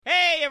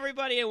Hey,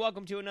 everybody, and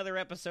welcome to another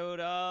episode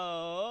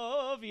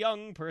of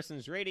Young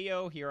Persons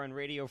Radio here on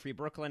Radio Free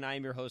Brooklyn.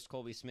 I'm your host,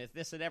 Colby Smith.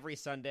 This and every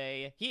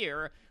Sunday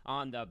here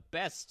on the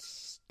best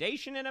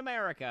station in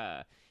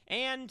America.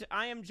 And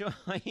I am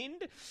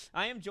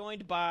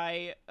joined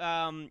by,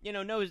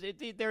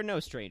 they're no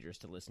strangers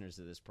to listeners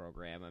of this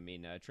program. I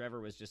mean, Trevor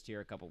was just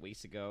here a couple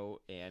weeks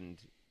ago,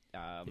 and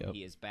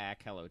he is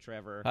back. Hello,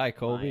 Trevor. Hi,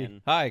 Colby.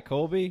 Ryan. Hi,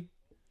 Colby.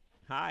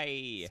 Hi,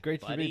 It's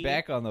great buddy. to be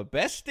back on the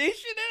best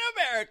station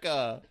in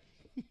America.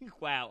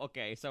 Wow,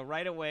 okay, so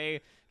right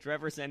away,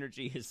 Trevor's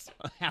energy is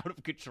out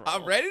of control.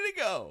 I'm ready to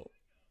go.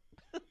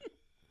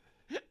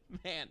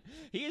 Man,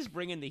 he is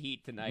bringing the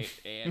heat tonight,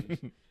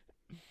 and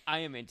I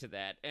am into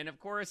that. And, of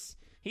course,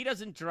 he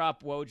doesn't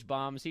drop Woj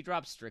bombs, he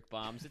drops Strick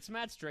bombs. It's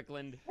Matt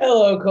Strickland.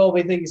 Hello,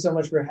 Colby. Thank you so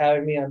much for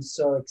having me. I'm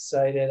so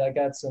excited. I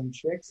got some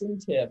tricks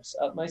and tips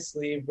up my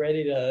sleeve,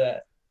 ready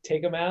to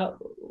take them out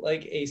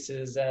like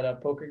aces at a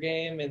poker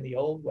game in the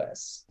Old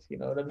West. You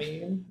know what I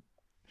mean?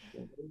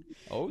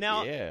 Oh,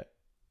 Now- yeah.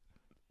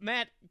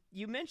 Matt,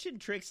 you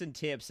mentioned tricks and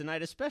tips, and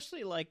I'd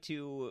especially like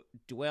to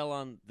dwell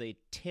on the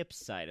tip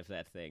side of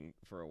that thing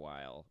for a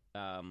while.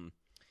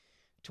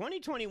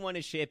 2021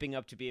 is shaping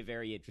up to be a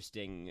very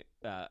interesting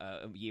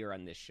year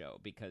on this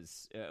show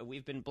because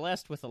we've been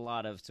blessed with a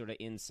lot of sort of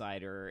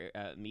insider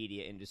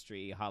media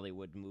industry,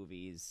 Hollywood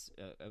movies,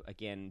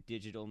 again,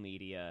 digital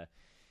media,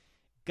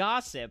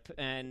 gossip,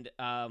 and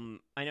I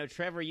know,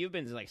 Trevor, you've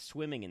been like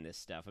swimming in this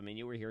stuff. I mean,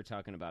 you were here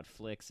talking about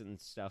flicks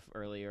and stuff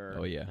earlier.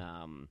 Oh,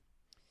 yeah.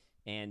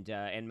 And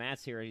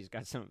Matt's here. He's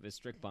got some of his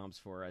strict bombs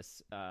for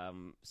us.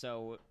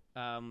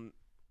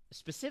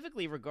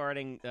 Specifically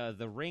regarding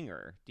The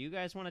Ringer, do you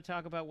guys want to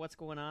talk about what's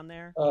going on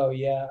there? Oh,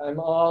 yeah. I'm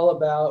all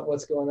about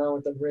what's going on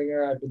with the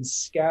Ringer. I've been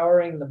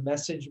scouring the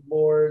message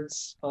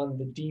boards on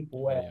the deep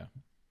web. Yeah.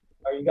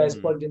 Are you guys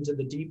Mhm. plugged into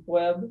the deep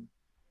web?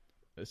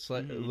 It's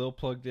like a Mhm. little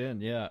plugged in,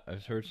 yeah.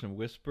 I've heard some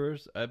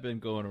whispers. I've been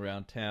going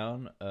around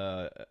town.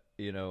 I've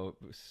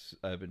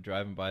been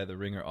driving by the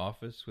Ringer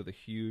office with I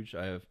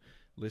have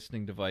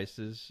listening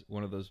devices,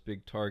 one of those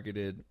big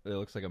targeted, it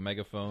looks like a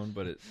megaphone,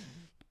 but it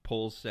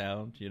pulls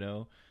sound,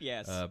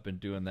 Yes. I've been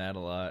doing that a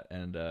lot.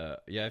 And,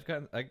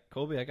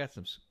 Colby, I got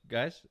some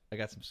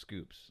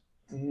scoops.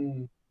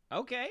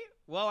 Okay.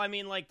 Well, I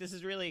mean, like, this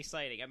is really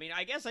exciting. I mean,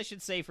 I guess I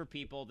should say for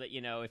people that,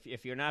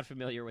 if you're not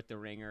familiar with The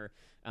Ringer,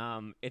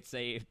 it's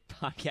a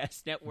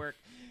podcast network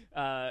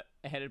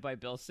headed by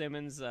Bill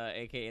Simmons,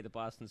 a.k.a. the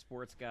Boston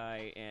sports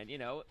guy. And,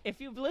 if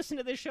you've listened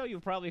to this show,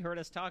 you've probably heard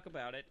us talk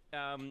about it.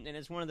 And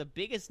it's one of the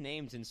biggest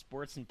names in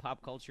sports and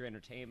pop culture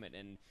entertainment.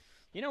 And,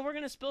 we're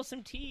going to spill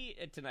some tea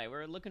tonight.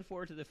 We're looking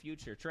forward to the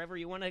future. Trevor,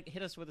 you want to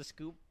hit us with a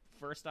scoop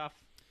first off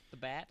the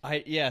bat?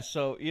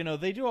 So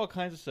they do all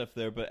kinds of stuff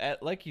there,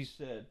 but like you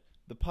said,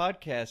 the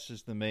podcast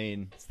is the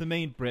main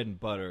bread and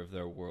butter of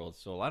their world.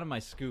 So a lot of my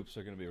scoops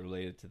are going to be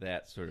related to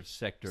that sort of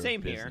sector Same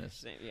of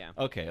business. Here. Yeah.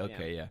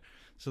 Okay, yeah.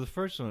 So the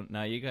first one,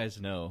 now you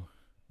guys know,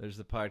 there's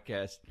the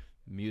podcast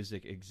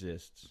Music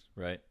Exists,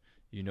 right?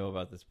 You know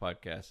about this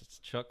podcast. It's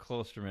Chuck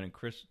Klosterman and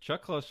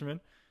Chuck Klosterman,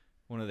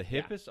 one of the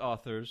hippest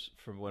authors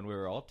from when we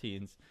were all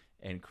teens,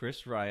 and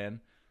Chris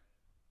Ryan,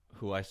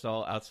 who I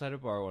saw outside a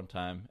bar one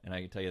time, and I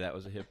can tell you that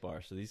was a hip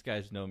bar. So these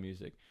guys know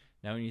music.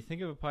 Now, when you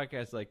think of a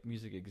podcast like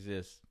Music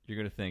Exists, you're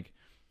going to think,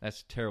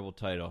 that's a terrible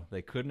title.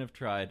 They couldn't have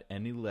tried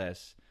any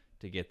less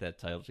to get that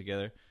title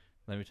together.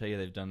 Let me tell you,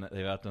 they've done that.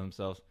 They've outdone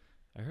themselves.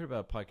 I heard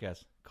about a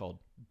podcast called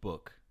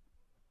Book.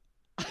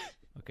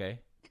 Okay?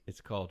 It's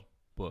called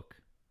Book.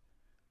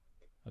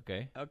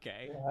 Okay?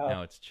 Okay. Wow.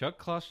 Now, it's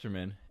Chuck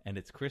Klosterman, and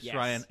it's Chris Yes.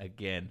 Ryan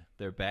again.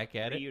 They're back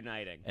at it.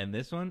 Reuniting. And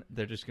this one,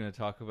 they're just going to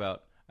talk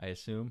about, I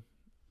assume,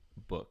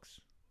 books.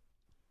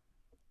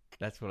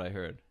 That's what I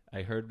heard.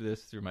 I heard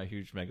this through my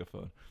huge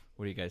megaphone.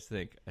 What do you guys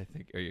think?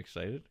 Are you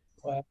excited?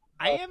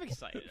 I am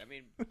excited. I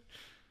mean,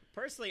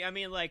 personally,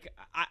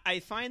 I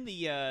find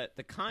the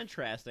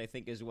contrast, I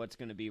think, is what's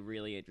going to be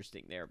really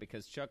interesting there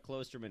because Chuck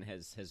Klosterman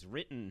has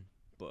written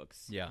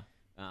books. Yeah.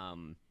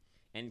 And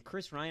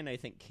Chris Ryan, I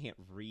think, can't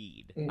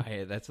read.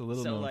 That's a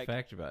little known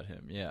fact about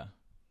him, yeah.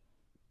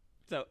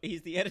 So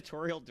he's the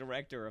editorial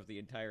director of the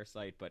entire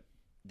site, but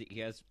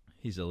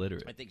he's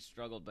illiterate. I think,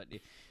 struggled.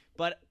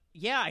 But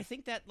yeah, I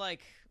think that, I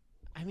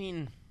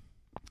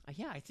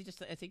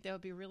think that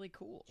would be really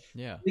cool.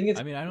 Yeah.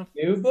 I don't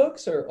new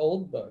books or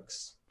old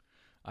books.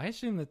 I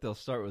assume that they'll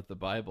start with the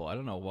Bible. I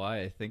don't know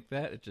why I think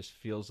that. It just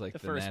feels like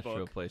the natural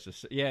book.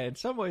 place. Yeah, in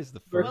some ways,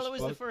 the first. Well, it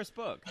was book, the first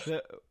book.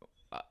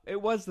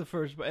 It was the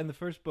first, and the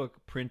first book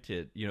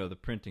printed, the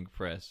printing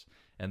press,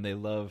 and they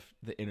love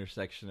the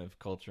intersection of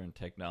culture and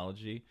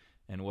technology.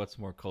 And what's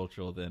more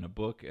cultural than a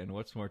book, and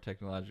what's more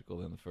technological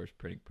than the first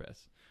printing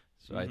press?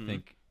 So I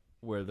think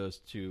where those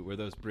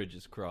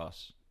bridges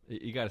cross,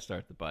 you got to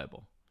start the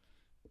Bible.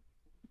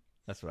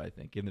 That's what I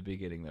think. In the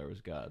beginning, there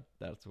was God.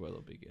 That's where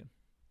they'll begin.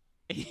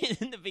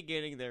 In the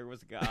beginning, there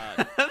was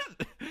God.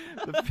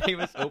 The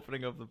famous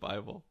opening of the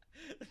Bible.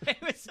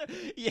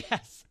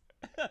 Yes.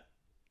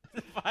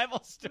 The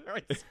Bible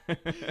starts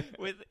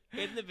with,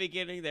 in the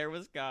beginning, there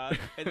was God.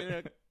 And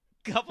then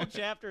couple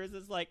chapters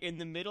is like in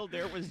the middle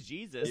there was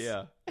Jesus.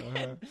 Yeah.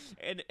 Uh-huh.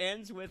 And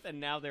ends with and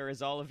now there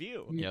is all of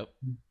you. Yep.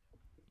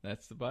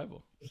 That's the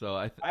Bible. So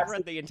I've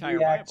read the entire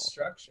Three-act Bible.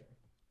 structure.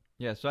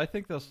 Yeah, so I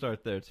think they'll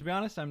start there. To be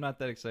honest, I'm not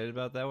that excited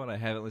about that one. I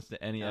haven't listened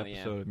to any Oh, yeah.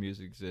 episode of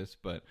Music Exists,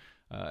 but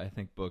I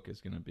think book is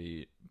going to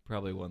be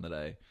probably one that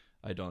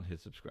I don't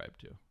hit subscribe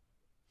to.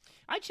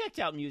 I checked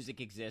out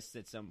Music Exists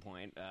at some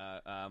point,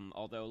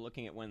 although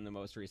looking at when the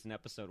most recent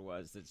episode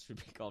was, it should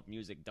be called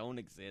Music Don't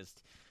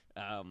Exist.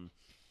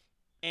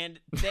 And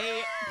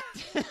they...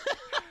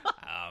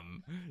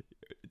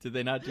 Did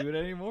they not do it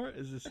anymore?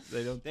 Is this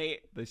they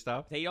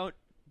stopped?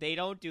 They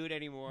don't do it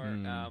anymore.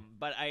 Mm.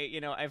 But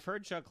I've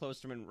heard Chuck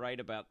Klosterman write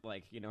about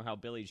how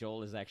Billy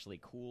Joel is actually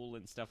cool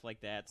and stuff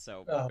like that.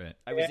 So Oh, Right.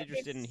 I was man,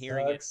 interested in it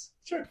hearing it. sucks.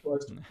 Sure, of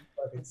course.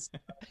 Fucking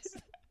sucks.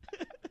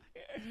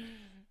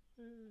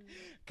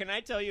 Can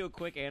I tell you a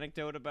quick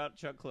anecdote about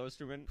Chuck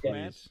Klosterman,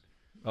 Matt? Please.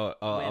 Oh,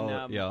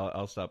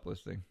 I'll stop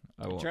listening.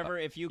 I won't. Trevor,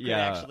 if you could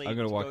yeah, actually I'm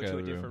gonna walk go out to of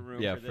a the different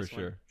room Yeah, for this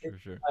one. sure, for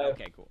sure.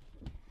 Okay, cool.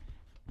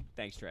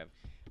 Thanks, Trev.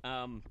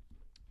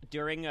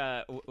 During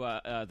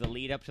the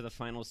lead up to the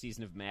final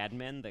season of Mad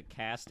Men, the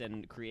cast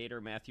and creator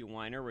Matthew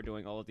Weiner were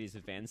doing all of these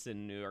events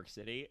in New York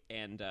City,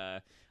 and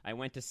I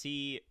went to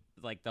see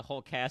the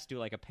whole cast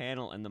do a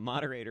panel, and the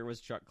moderator was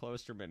Chuck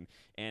Klosterman,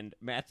 and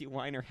Matthew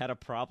Weiner had a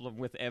problem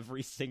with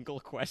every single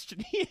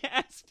question he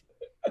asked.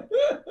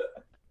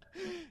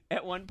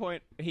 At one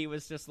point, he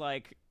was just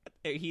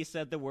he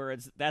said the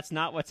words, "That's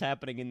not what's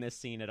happening in this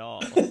scene at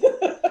all."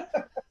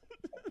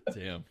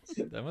 Damn,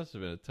 that must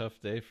have been a tough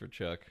day for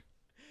Chuck.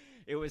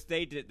 It was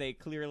they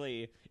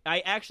clearly. I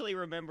actually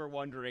remember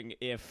wondering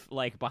if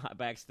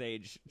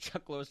backstage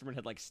Chuck Klosterman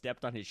had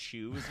stepped on his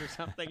shoes or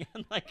something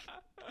and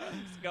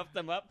scuffed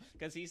them up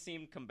because he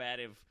seemed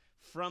combative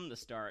from the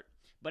start.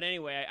 But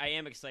anyway, I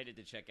am excited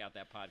to check out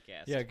that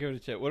podcast. Yeah, give it a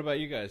check. What about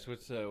you guys?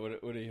 What do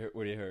you heard?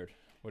 What do you heard?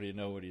 What do you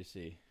know? What do you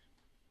see?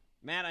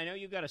 Matt, I know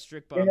you got a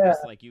strict bomb. Yeah.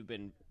 Just you've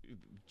been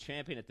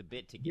champing at the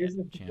bit to get. Here's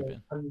the Champion.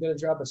 thing. I'm going to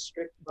drop a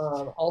strict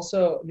bomb.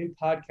 Also, a new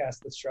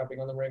podcast that's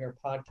dropping on the Ringer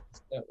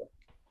Podcast Network.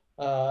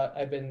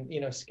 I've been,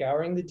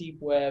 scouring the deep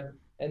web,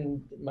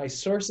 and my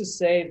sources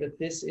say that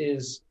this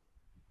is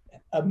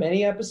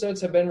many episodes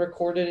have been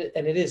recorded,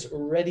 and it is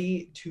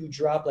ready to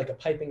drop like a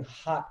piping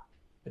hot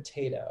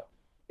potato.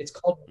 It's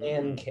called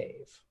Man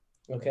Cave.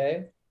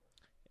 Okay.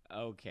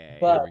 Okay.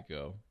 But Here we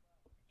go.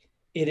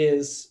 it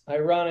is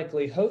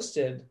ironically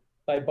hosted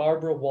by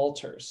Barbara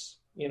Walters.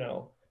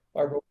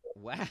 Barbara,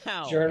 Wow.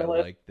 I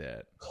journalist, like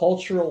that.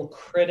 cultural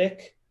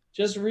critic,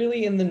 just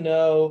really in the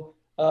know,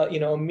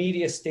 a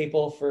media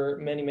staple for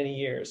many, many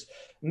years.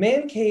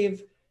 Man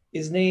Cave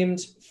is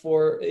named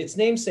for its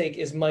namesake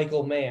is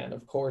Michael Mann,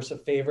 of course, a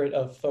favorite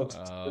of folks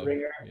at the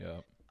Ringer. Yeah.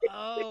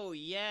 Oh,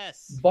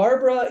 yes.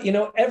 Barbara,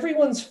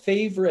 everyone's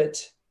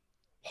favorite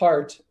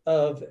part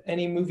of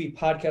any movie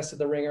podcast at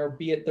the Ringer,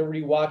 be it the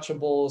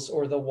Rewatchables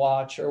or the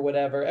Watch or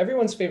whatever,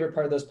 everyone's favorite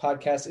part of those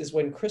podcasts is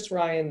when Chris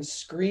Ryan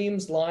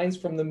screams lines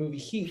from the movie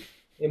Heat,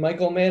 a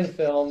Michael Mann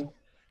film,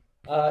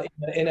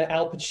 in an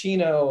Al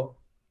Pacino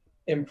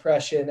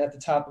impression at the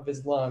top of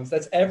his lungs.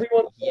 That's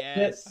everyone's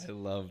Yes. I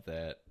love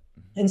that.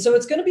 And so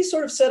it's going to be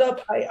sort of set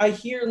up, I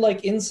hear,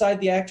 inside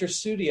the actor's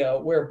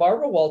studio, where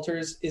Barbara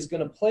Walters is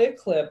going to play a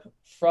clip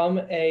from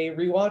a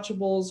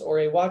Rewatchables or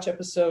a Watch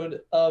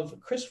episode of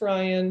Chris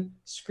Ryan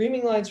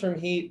screaming lines from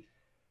Heat,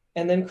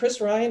 and then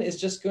Chris Ryan is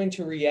just going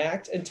to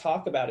react and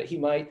talk about it. He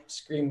might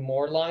scream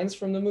more lines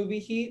from the movie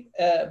Heat,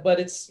 but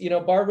it's,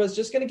 Barbara's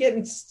just going to get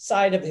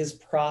inside of his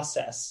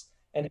process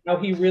and how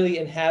he really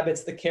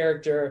inhabits the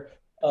character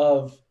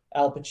of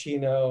Al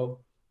Pacino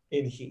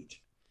in Heat.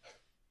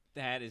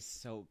 That is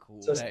so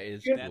cool. So That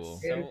is That's cool.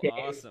 so Okay.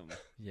 awesome.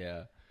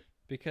 Yeah,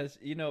 because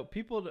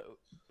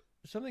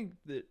something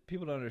that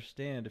people don't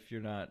understand if you're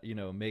not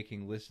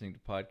listening to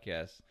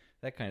podcasts,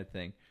 that kind of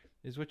thing,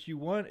 is what you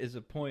want is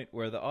a point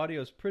where the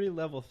audio is pretty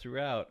level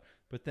throughout,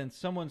 but then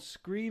someone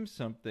screams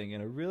something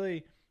in a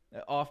really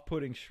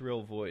off-putting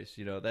shrill voice.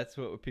 That's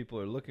what people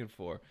are looking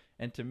for,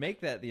 and to make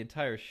that the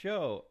entire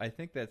show, I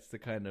think that's the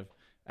kind of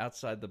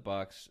outside the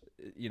box,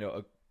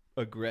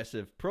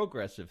 aggressive,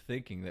 progressive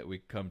thinking that we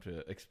come to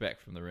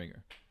expect from the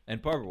Ringer.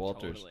 And Barbara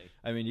Walters, Totally.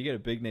 I mean, you get a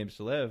big name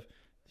celeb,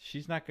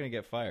 she's not going to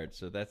get fired,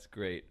 so that's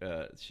great.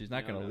 She's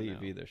not going to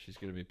leave either. She's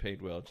going to be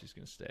paid well, and she's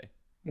going to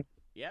stay.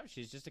 Yeah,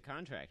 she's just a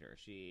contractor.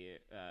 She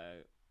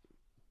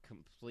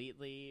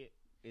completely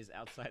is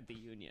outside the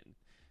union.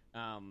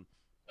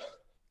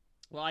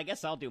 Well, I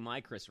guess I'll do my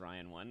Chris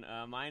Ryan one.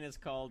 Mine is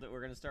called, we're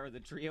going to start with the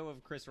Trio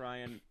of Chris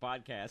Ryan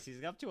podcasts.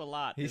 He's up to a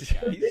lot. This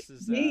guy.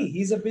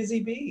 He's a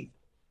busy bee.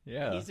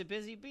 Yeah. He's a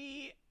busy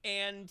bee,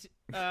 and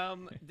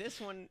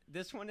this one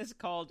is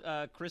called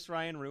Chris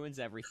Ryan Ruins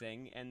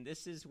Everything, and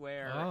this is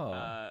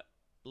where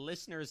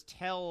listeners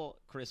tell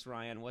Chris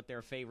Ryan what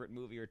their favorite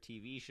movie or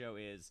TV show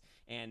is,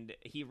 and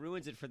he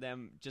ruins it for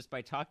them just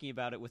by talking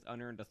about it with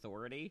unearned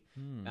authority.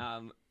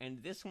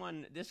 And this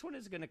one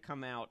is going to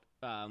come out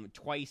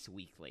twice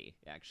weekly,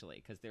 actually,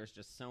 because there's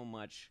just so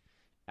much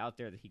out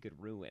there that he could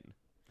ruin.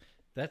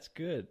 That's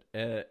good.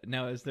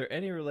 Now, is there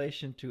any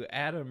relation to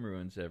Adam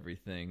Ruins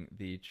Everything,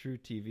 the true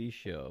TV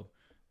show?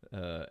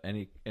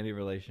 Any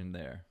relation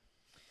there?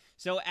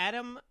 So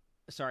Adam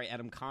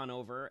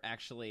Conover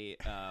actually,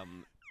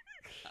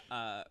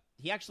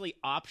 he actually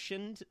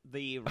optioned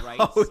the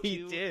rights. Oh, he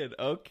to did.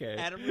 Okay.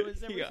 Adam Ruins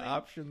He Everything.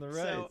 optioned the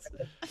rights.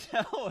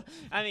 So,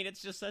 I mean,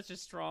 it's just such a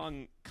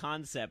strong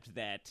concept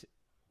that,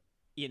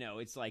 you know,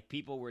 it's like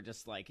people were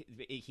just like,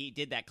 he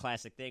did that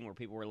classic thing where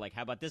people were like,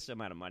 how about this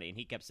amount of money? And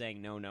he kept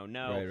saying, no, no,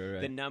 no.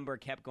 Right. The number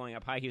kept going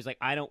up high. He was like,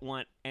 I don't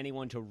want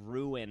anyone to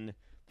ruin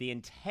the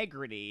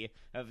integrity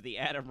of the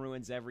Adam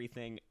Ruins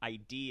Everything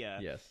idea.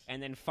 Yes.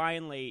 And then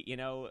finally, you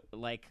know,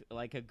 like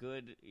a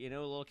good, you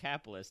know, little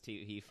capitalist,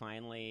 he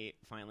finally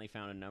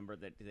found a number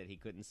that he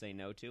couldn't say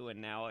no to,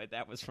 and now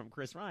that was from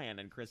Chris Ryan,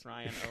 and Chris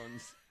Ryan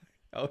owns.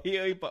 Oh,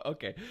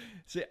 okay.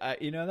 See,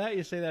 you know that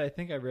you say that. I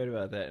think I read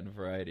about that in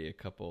Variety a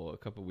couple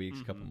weeks,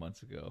 couple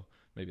months ago,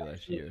 maybe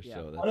last year. Yeah.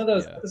 So that's, One of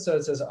those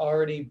episodes has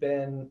already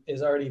been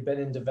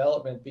in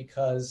development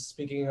because,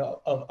 speaking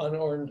of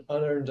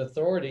unearned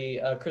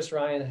authority, Chris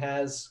Ryan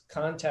has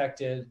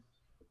contacted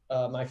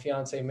my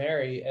fiance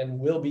Mary and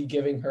will be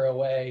giving her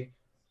away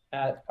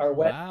at our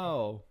wedding.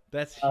 Wow,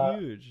 that's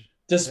huge.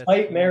 Despite That's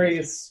huge.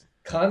 Mary's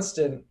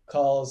constant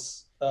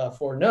calls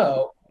for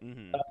no.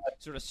 Mm-hmm.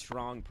 Sort of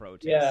strong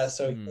protest. Yeah,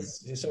 so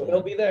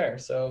he'll be there.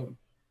 So,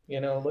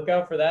 you know, look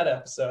out for that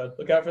episode.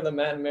 Look out for the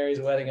Matt and Mary's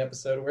wedding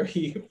episode where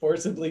he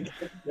forcibly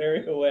gives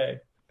Mary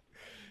away.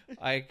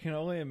 I can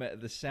only imagine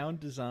the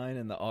sound design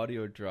and the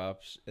audio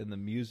drops and the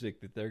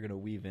music that they're going to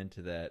weave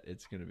into that.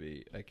 It's going to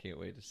be. I can't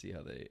wait to see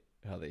how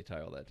they tie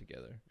all that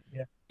together.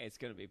 Yeah, it's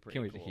going to be pretty.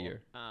 Can't wait cool. to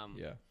hear.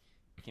 Yeah,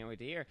 can't wait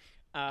to hear.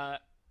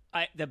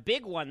 The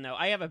big one though,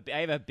 I have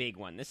a big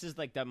one. This is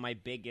like my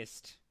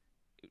biggest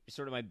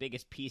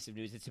piece of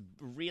news. It's a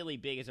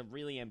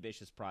really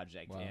ambitious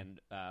project. Wow.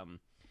 And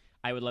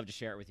I would love to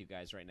share it with you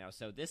guys right now.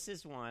 So this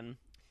is one.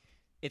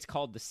 It's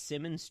called the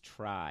Simmons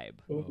Tribe.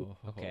 Ooh.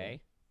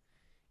 Okay.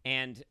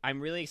 And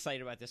I'm really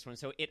excited about this one.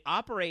 So it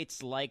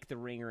operates like the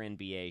Ringer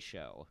NBA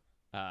show,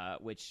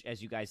 which,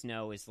 as you guys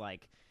know, is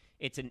like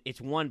it's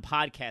one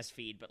podcast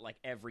feed, but like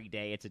every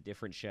day it's a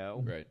different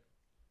show. Right.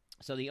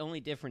 So the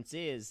only difference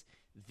is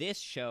this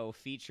show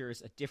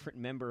features a different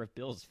member of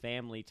Bill's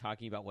family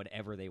talking about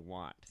whatever they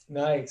want.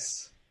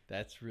 Nice.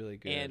 That's really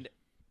good. And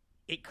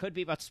it could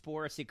be about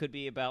sports. It could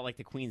be about like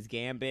the Queen's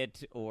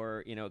Gambit,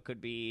 or, you know, it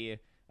could be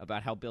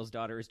about how Bill's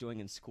daughter is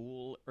doing in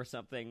school or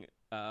something.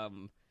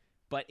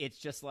 But it's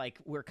just like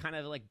we're kind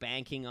of like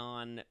banking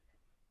on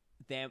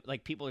them.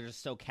 Like people are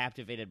just so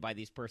captivated by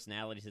these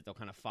personalities that they'll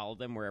kind of follow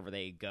them wherever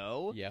they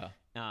go. Yeah.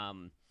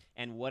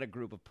 And what a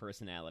group of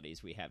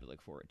personalities we have to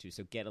look forward to.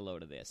 So get a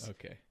load of this.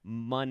 Okay.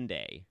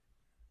 Monday,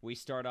 we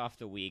start off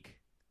the week.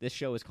 This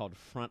show is called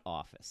Front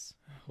Office.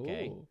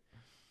 Okay. Ooh.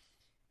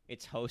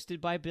 It's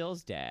hosted by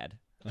Bill's dad,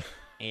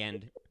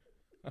 and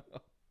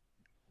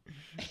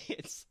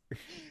it's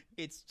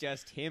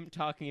just him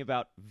talking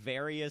about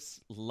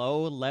various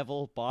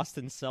low-level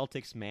Boston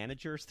Celtics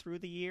managers through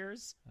the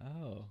years.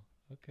 Oh,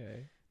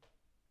 okay.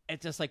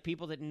 It's just like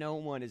people that no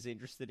one is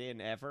interested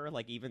in ever,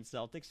 like even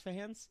Celtics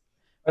fans.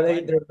 Are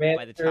they But they're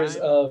by the managers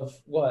time- of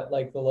what,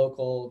 like the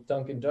local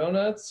Dunkin'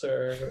 Donuts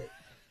or?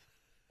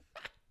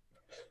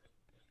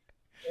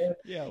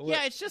 Yeah.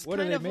 Yeah, it's just what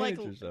kind are of they like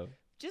managers of?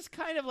 just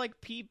kind of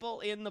like people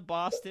in the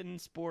Boston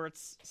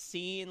sports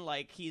scene.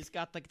 Like he's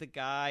got like the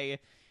guy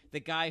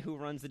who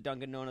runs the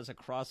Dunkin' Donuts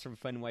across from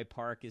Fenway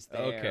Park is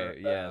there. Okay.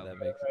 Yeah, that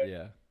makes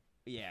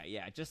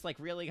Yeah, just like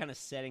really kind of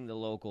setting the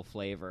local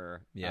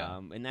flavor. Yeah.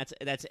 And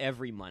that's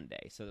every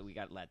Monday, so that we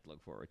got that to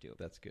look forward to.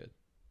 That's good.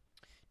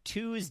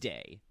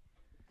 Tuesday,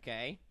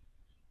 okay?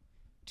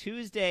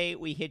 Tuesday,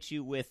 we hit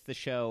you with the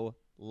show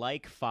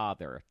Like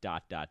Father, ...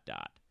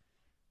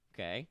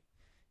 Okay?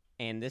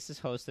 And this is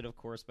hosted, of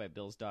course, by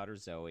Bill's daughter,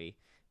 Zoe.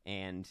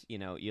 And, you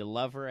know, you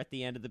love her at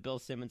the end of the Bill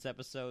Simmons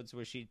episodes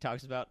where she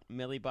talks about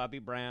Millie Bobby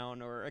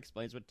Brown or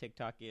explains what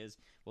TikTok is.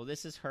 Well,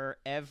 this is her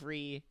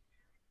every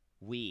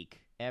week,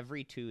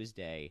 every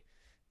Tuesday.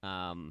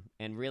 And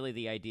really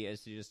the idea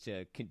is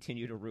to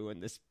continue to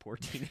ruin this poor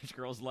teenage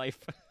girl's life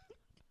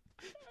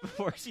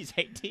before she's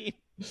 18.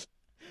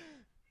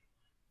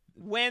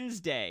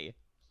 Wednesday.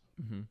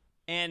 Mm-hmm.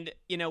 And,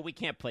 you know, we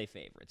can't play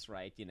favorites,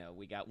 right? You know,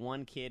 we got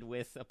one kid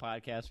with a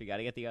podcast. We got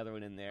to get the other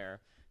one in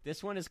there.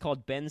 This one is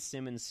called Ben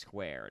Simmons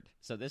Squared.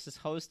 So this is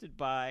hosted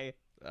by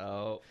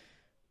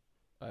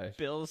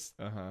Bill's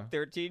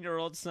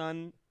 13-year-old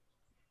son,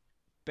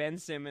 Ben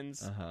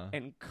Simmons,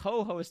 and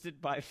co-hosted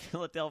by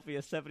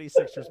Philadelphia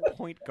 76ers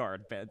point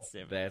guard Ben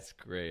Simmons. That's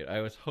great. I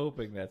was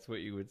hoping that's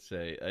what you would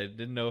say. I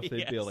didn't know if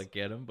they'd be able to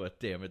get him, but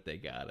damn it, they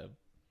got him.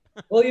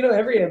 Well, you know,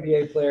 every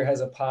NBA player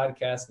has a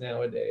podcast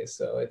nowadays,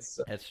 so it's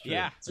That's true.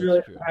 Yeah. it's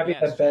really true. happy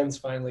Yeah, that Ben's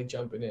finally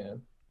jumping in.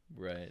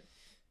 Right.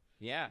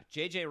 Yeah,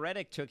 JJ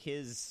Redick took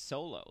his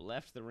solo,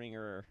 left the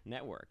Ringer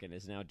network, and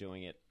is now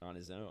doing it on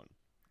his own.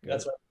 Good.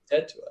 That's what he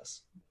said to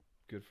us.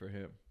 Good for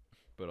him.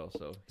 But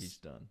also, he's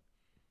done.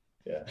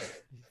 Yeah.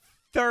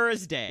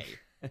 Thursday.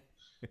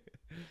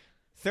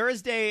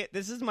 Thursday,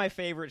 this is my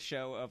favorite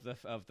show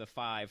of the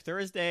five.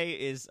 Thursday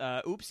is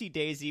Oopsie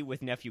Daisy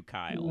with Nephew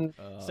Kyle.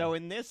 So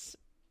in this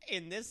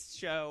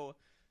show,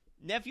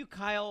 Nephew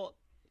Kyle,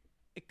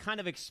 it kind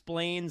of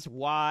explains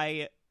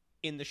why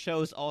in the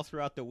shows all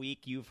throughout the week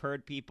you've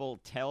heard people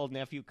tell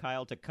Nephew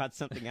Kyle to cut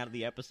something out of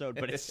the episode,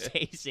 but it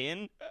stays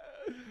in.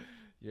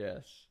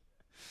 Yes.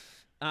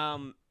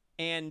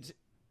 And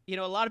you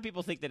know, a lot of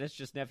people think that it's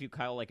just Nephew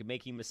Kyle like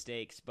making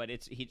mistakes, but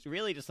he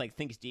really just like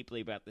thinks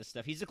deeply about this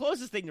stuff. He's the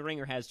closest thing the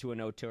Ringer has to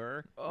an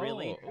auteur,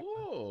 really.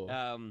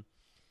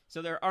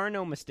 So there are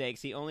no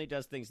mistakes. He only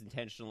does things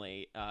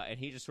intentionally, and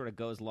he just sort of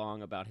goes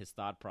long about his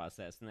thought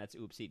process, and that's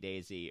Oopsie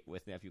Daisy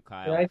with Nephew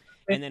Kyle.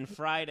 And then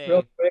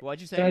Friday,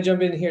 what'd you say? Can I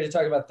jump in here to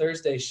talk about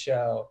Thursday's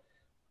show?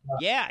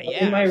 Yeah.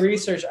 In my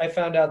research, I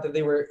found out that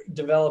they were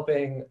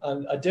developing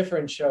a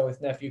different show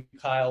with Nephew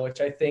Kyle,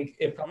 which I think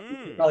it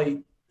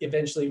probably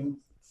eventually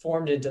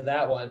formed into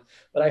that one.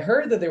 But I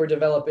heard that they were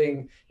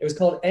developing, it was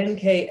called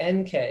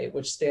NKNK,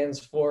 which stands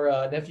for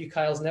Nephew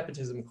Kyle's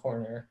Nepotism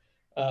Corner.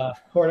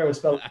 Corner was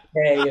spelled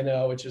K,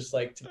 which is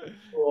like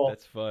cool.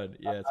 That's fun.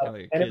 Yeah, it's kind of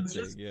like a kid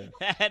thing.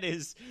 Yeah, that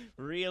is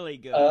really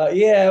good.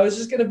 Yeah, it was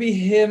just going to be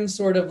him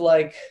sort of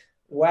like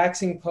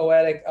waxing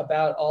poetic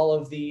about all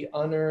of the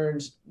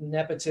unearned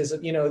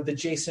nepotism, the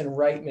Jason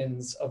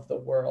Reitmans of the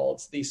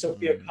world, the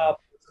Sophia Coppola,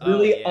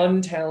 really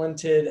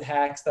untalented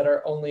hacks that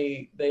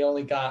they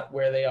only got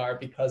where they are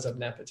because of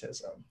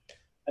nepotism.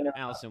 And,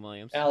 Allison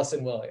Williams,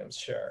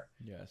 sure.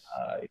 Yes.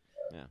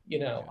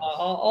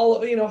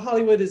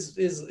 Hollywood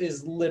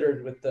is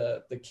littered with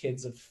the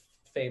kids of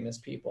famous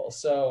people.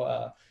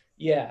 So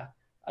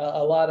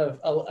a lot of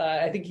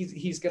I think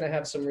he's going to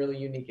have some really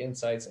unique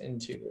insights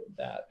into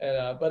that.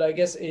 But I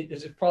guess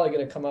it's probably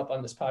going to come up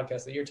on this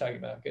podcast that you're talking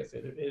about because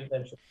it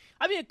eventually.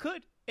 I mean, it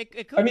could.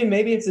 It could. I mean,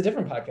 maybe it's a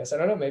different podcast. I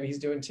don't know. Maybe he's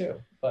doing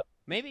two, but.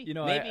 Maybe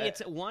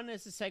it's one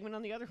as a segment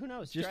on the other. Who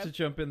knows? Just to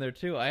jump in there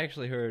too, I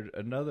actually heard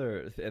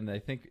another, and I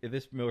think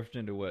this morphed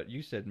into what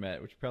you said,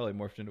 Matt, which probably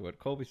morphed into what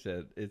Colby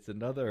said. It's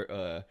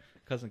another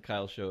Cousin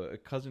Kyle show,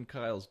 Cousin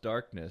Kyle's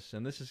Darkness,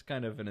 and this is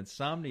kind of an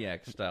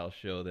Insomniac style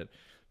show that,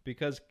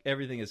 because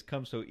everything has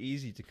come so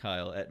easy to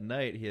Kyle at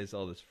night, he has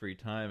all this free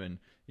time, and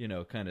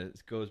kind of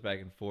goes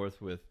back and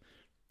forth with.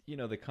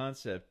 The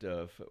concept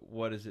of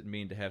what does it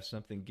mean to have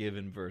something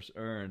given versus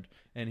earned,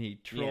 and he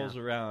trolls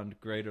around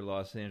greater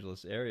Los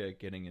Angeles area,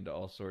 getting into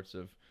all sorts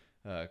of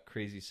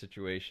crazy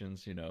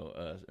situations,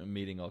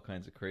 meeting all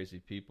kinds of crazy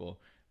people,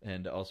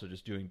 and also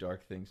just doing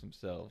dark things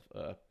himself.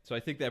 So I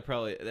think that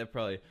probably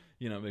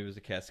maybe it was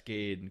a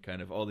cascade, and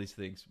kind of all these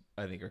things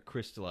I think are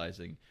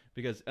crystallizing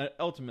because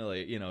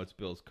ultimately it's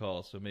Bill's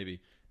call, so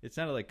maybe. It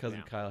sounded like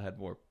Cousin Kyle had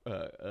more,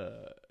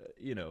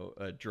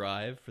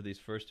 drive for these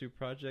first two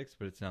projects,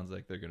 but it sounds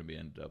like they're going to be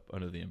ended up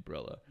under the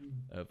umbrella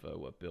of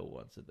what Bill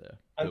wants at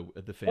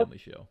the family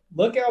show.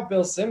 Look out,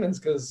 Bill Simmons,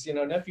 because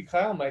Nephew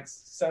Kyle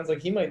sounds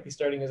like he might be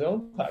starting his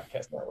own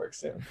podcast network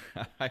soon.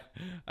 I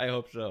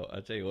hope so.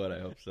 I'll tell you what,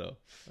 I hope so.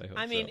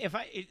 I mean,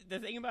 the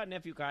thing about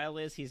Nephew Kyle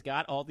is he's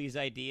got all these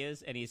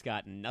ideas and he's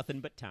got nothing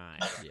but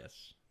time.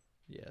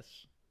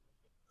 Yes.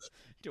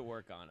 To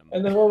work on them.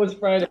 And then what was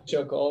Friday's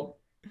show called?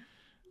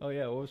 Oh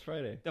yeah, what was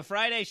Friday? The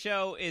Friday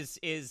show is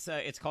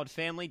it's called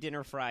Family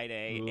Dinner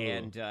Friday. Ooh.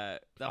 And the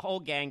whole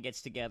gang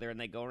gets together and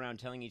they go around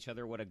telling each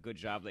other what a good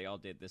job they all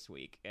did this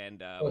week. And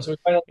so we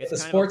finally get the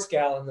sports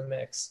gal in the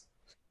mix.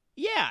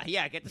 Yeah,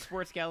 get the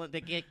sports gal.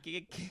 They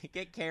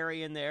get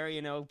Carrie in there.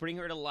 Bring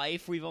her to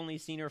life. We've only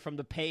seen her from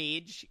the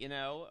page.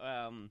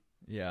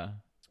 Yeah.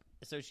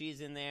 So she's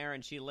in there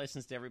and she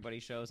listens to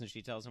everybody's shows and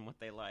she tells them what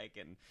they like.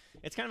 And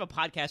it's kind of a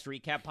podcast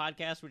recap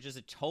podcast, which is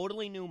a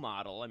totally new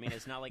model. I mean,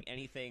 it's not like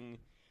anything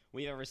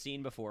we've ever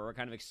seen before. We're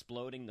kind of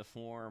exploding the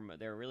form.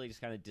 They're really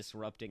just kind of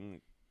disrupting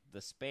the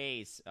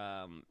space.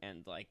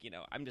 And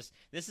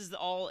this is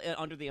all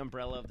under the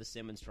umbrella of the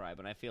Simmons Tribe.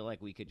 And I feel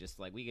like we could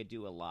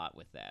do a lot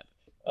with that.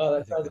 Oh,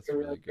 that sounds like a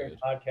really great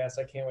podcast.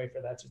 I can't wait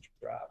for that to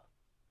drop.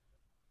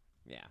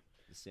 Yeah.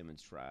 The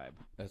Simmons Tribe.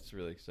 That's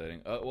really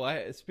exciting.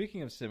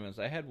 Speaking of Simmons,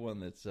 I had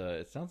one that's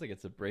it sounds like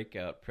it's a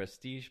breakout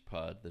prestige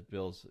pod that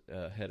Bill's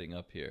heading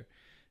up here.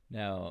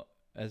 Now,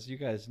 as you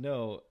guys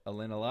know,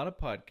 in a lot of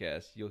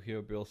podcasts, you'll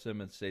hear Bill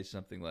Simmons say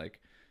something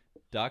like,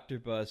 Dr.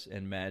 Buss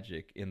and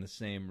Magic in the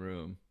same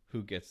room,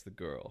 who gets the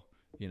girl?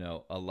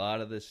 A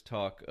lot of this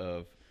talk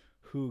of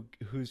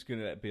who's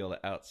going to be able to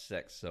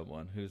outsex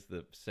someone, who's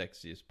the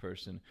sexiest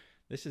person.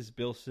 This is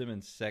Bill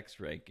Simmons' sex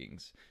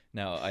rankings.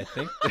 Now, I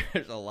think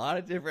there's a lot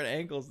of different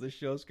angles this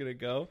show's going to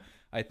go.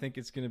 I think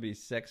it's going to be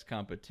sex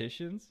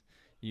competitions.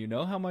 You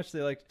know how much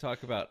they like to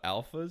talk about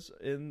alphas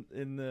in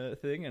the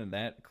thing, and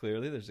that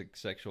clearly there's a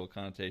sexual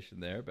connotation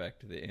there, back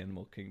to the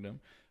animal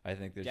kingdom. I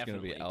think there's going to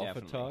be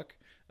alpha talk.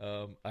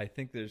 I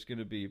think there's going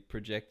to be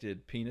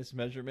projected penis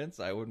measurements.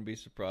 I wouldn't be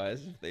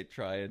surprised if they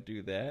try and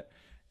do that.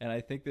 And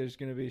I think there's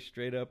going to be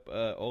straight up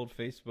old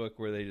Facebook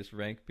where they just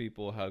rank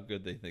people how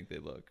good they think they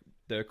look.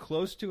 They're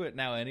close to it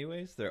now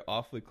anyways. They're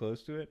awfully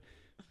close to it.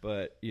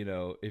 But, you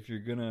know, if you're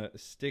going to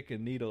stick a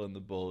needle in the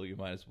bull, you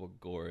might as well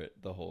gore it,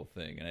 the whole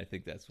thing. And I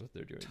think that's what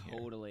they're doing here.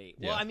 Totally.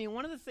 Yeah. Well, I mean,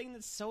 one of the things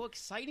that's so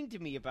exciting to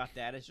me about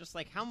that is just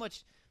like how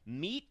much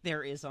meat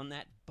there is on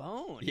that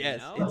bone.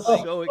 Yes, you know? it's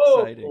Like, so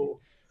exciting.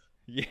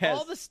 Yes.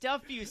 all the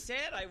stuff you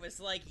said, I was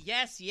like,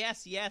 yes,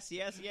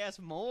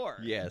 more.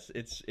 Yes,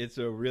 it's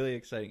a really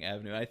exciting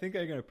avenue. I think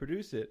I'm going to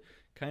produce it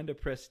kind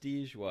of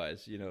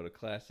prestige-wise, you know, to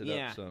class it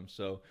Yeah. up some.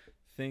 So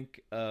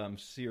think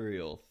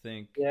Serial,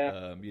 think,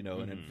 you know,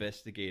 an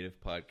investigative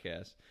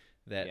podcast,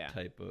 that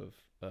type of,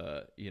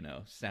 you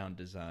know, sound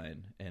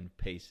design and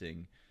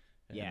pacing.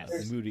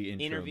 Yes. Moody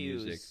intro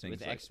Interviews music, things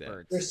with like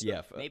experts. that.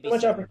 Yeah, Maybe So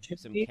much some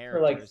opportunity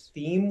for like characters.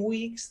 theme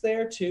weeks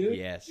there too.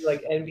 Yes.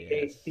 Like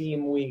NBA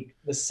theme week,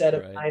 the set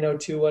of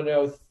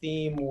 90210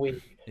 theme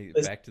week, the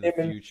Back to the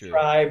Simmons Future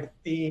Tribe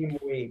theme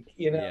week.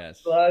 You know,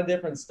 Yes. a lot of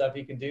different stuff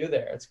you can do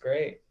there. It's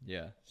great.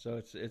 Yeah, so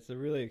it's a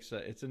really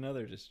it's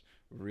another just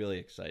really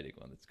exciting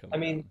one that's coming. I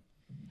mean, out.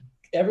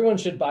 everyone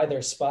should buy their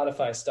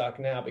Spotify stock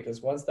now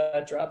because once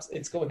that drops,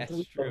 it's going That's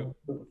through true.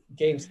 from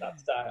GameStop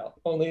style.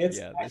 Only it's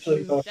Yeah,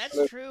 actually going That's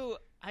through. true.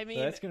 I mean,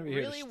 So that's going to be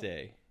really, here to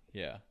stay.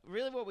 Yeah.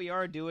 really what we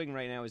are doing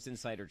right now is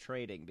insider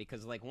trading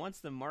because, like, once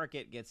the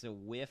market gets a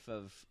whiff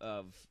of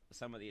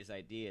some of these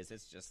ideas,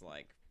 it's just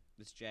like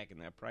it's jacking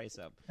that price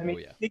up. I mean, Oh,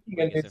 yeah. speaking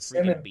Like of it's a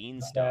Nick freaking Simmons,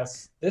 beanstalk.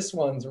 this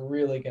one's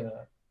really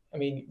gonna. I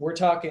mean, we're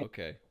talking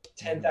Okay.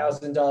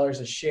 $10,000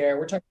 a share.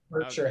 We're talking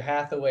Berkshire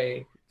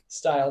Hathaway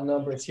style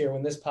numbers here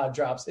when this pod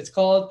drops. It's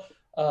called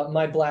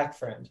My Black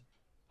Friend,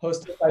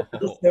 hosted by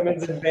Bill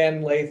Simmons and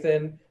Van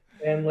Lathan.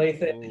 Van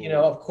Lathan, you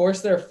know, of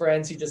course they're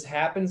friends. He just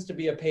happens to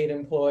be a paid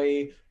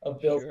employee of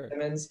Bill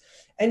Simmons.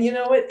 And you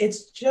know what?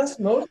 It's just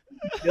mostly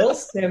Bill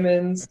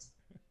Simmons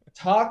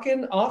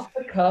talking off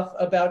the cuff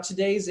about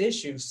today's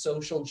issues,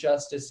 social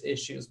justice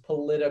issues,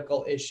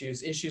 political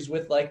issues, issues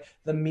with like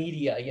the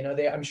media. You know,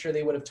 I'm sure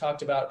they would have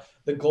talked about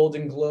the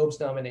Golden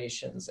Globes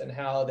nominations and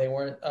how they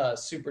weren't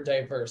super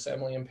diverse.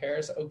 Emily in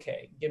Paris.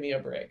 Okay, give me a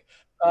break.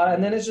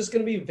 And then it's just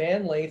going to be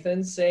Van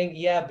Lathan saying,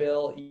 yeah,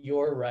 Bill,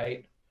 you're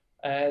right.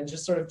 And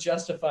just sort of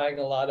justifying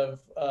a lot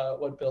of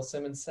what Bill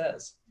Simmons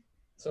says.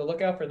 So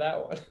look out for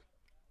that one.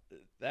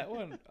 That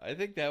one, I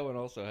think that one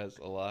also has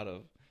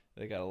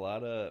they got a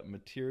lot of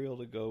material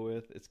to go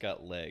with. It's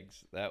got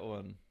legs. That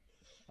one,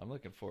 I'm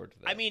looking forward to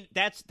that. I mean,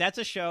 that's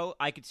a show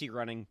I could see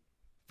running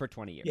for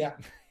 20 years. Yeah.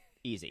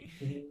 Easy.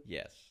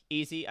 Yes.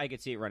 Easy. I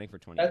could see it running for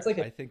 20 That's years.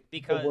 like I think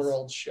because the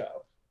world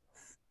show.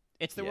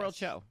 It's the world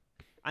Yes. show.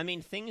 I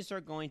mean, things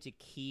are going to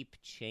keep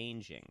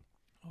changing.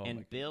 Oh and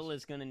my Bill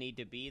goodness. is going to need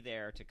to be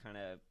there to kind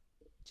of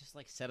just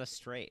like set us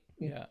straight.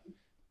 Yeah.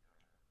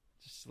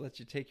 Just let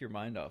you take your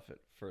mind off it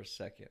for a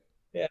second.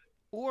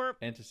 Or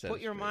And to set put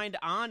it your straight. mind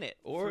on it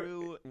Or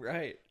through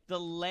right. the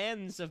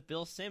lens of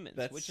Bill Simmons,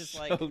 That's which is so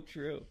like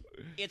true.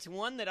 it's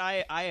one that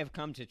I have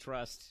come to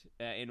trust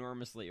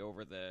enormously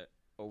over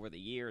the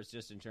years,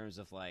 just in terms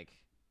of like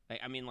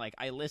I mean, like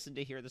I listen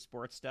to hear the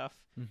sports stuff,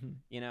 Mm-hmm.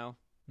 you know,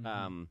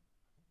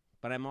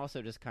 but I'm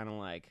also just kind of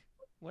like,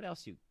 what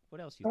else you I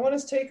think? want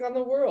his take on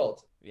the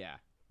world. Yeah.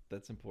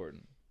 That's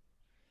important.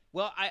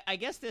 Well, I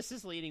guess this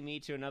is leading me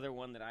to another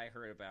one that I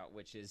heard about,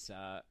 which is,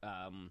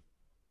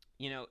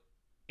 you know,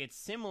 it's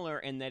similar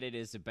in that it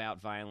is about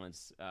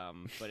violence,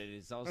 but it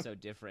is also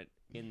different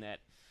in that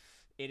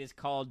it is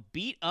called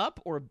Beat Up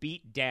or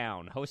Beat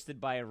Down, hosted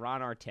by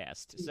Ron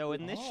Artest. So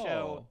in this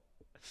show,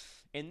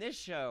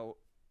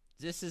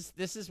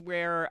 this is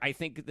where I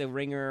think the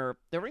Ringer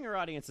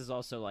audience is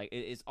also like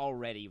is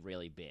already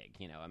really big.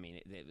 You know, I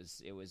mean,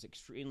 it was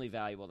extremely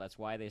valuable. That's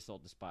why they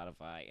sold to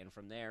Spotify, and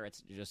from there,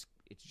 it's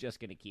just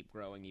going to keep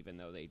growing, even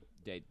though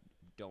they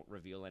don't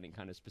reveal any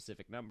kind of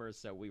specific numbers.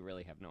 So we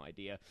really have no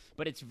idea,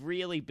 but it's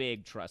really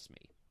big. Trust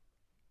me.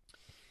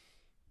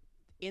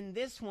 In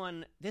this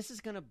one, this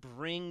is going to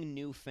bring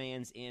new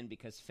fans in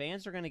because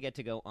fans are going to get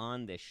to go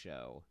on this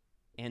show,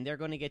 and they're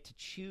going to get to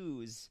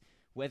choose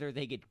whether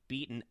they get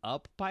beaten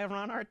up by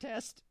Ron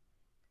Artest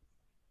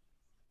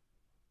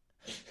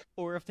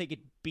or if they get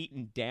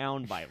beaten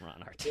down by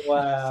Ron Artest.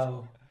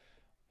 Wow.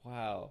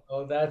 Wow.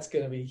 Oh, that's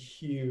going to be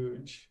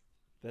huge.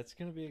 That's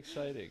going to be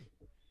exciting.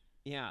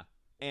 Yeah.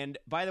 And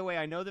by the way,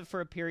 I know that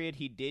for a period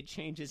he did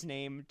change his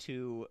name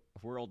to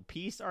World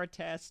Peace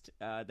Artest.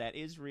 That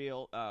is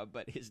real,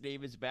 but his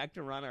name is back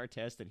to Ron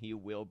Artest, and he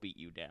will beat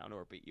you down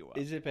or beat you up.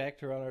 Is it back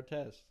to Ron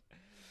Artest?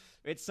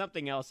 It's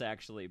something else,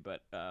 actually,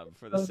 but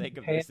for the sake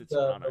of this, it's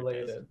Ron Artest.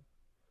 Related.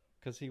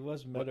 Because he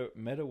was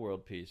meta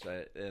world peace,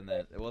 and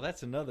then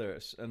that's another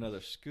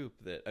scoop.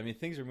 That I mean,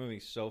 things are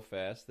moving so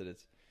fast that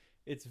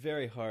it's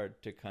very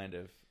hard to kind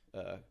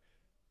of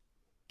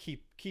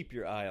keep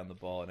your eye on the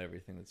ball and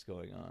everything that's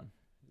going on.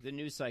 The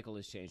news cycle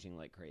is changing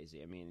like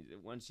crazy. I mean,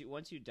 once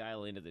you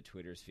dial into the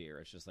Twitter sphere,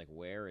 it's just like,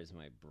 where is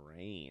my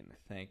brain?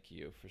 Thank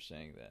you for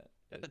saying that.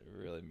 It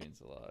really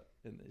means a lot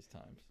in these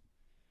times.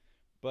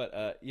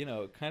 But you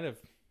know, kind of,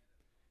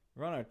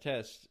 Ron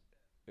Artest,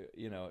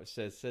 you know,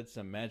 said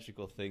some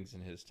magical things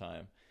in his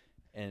time,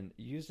 and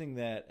using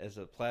that as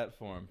a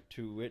platform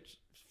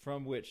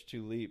from which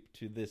to leap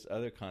to this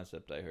other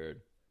concept I heard.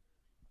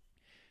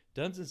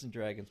 Dungeons and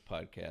Dragons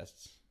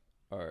podcasts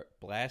are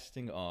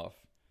blasting off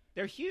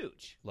They're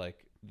huge.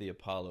 like the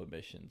Apollo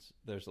missions.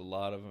 There's a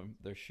lot of them.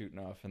 They're shooting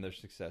off and they're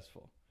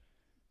successful.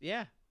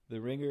 Yeah. The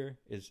Ringer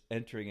is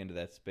entering into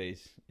that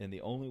space in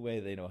the only way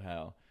they know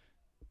how,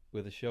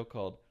 with a show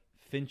called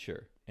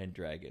Fincher and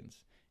Dragons,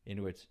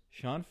 in which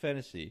Sean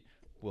Fennessy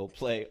will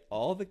play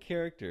all the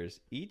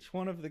characters, each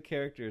one of the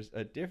characters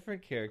a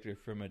different character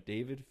from a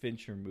David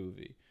Fincher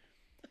movie.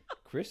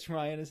 Chris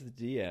Ryan is the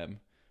DM.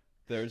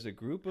 There's a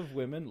group of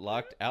women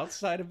locked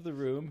outside of the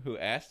room who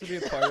asked to be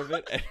a part of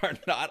it and are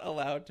not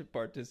allowed to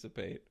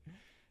participate.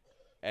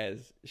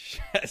 As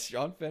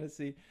Sean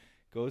Fennessy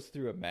goes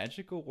through a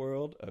magical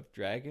world of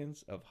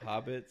dragons, of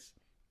hobbits,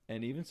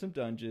 and even some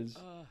dungeons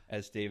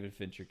as David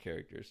Fincher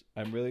characters.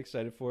 I'm really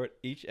excited for it.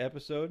 Each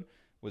episode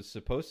was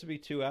supposed to be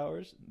 2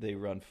 hours. They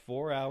run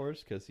 4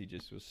 hours because he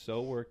just was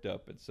so worked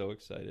up and so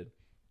excited.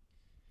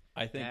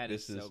 I think That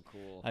this is so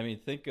cool. I mean,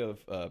 think of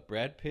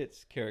Brad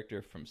Pitt's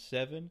character from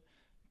Seven,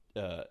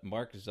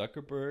 Mark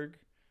Zuckerberg,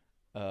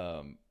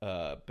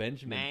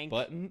 Benjamin Mank.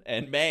 Button,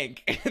 and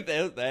Mank.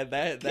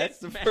 That's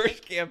the Mank.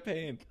 first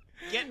campaign.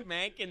 Get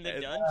Mank in the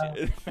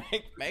dungeon.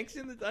 Mank's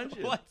in the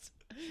dungeon. What?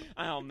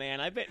 Oh man,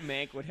 I bet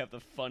Mank would have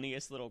the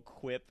funniest little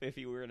quip if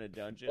he were in a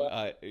dungeon.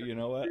 You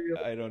know what?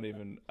 I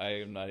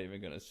am not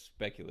even going to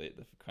speculate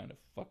the kind of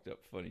fucked up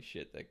funny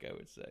shit that guy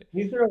would say.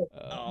 You throw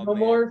Oh, a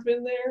xenomorph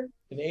in there,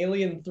 an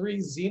Alien 3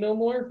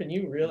 xenomorph, and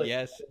you really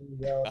Yes,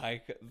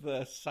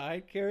 the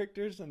side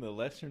characters and the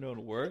lesser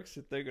known works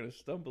that they're going to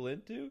stumble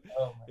into,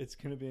 Oh, it's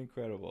going to be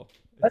incredible.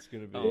 It's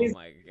going to be. Oh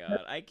my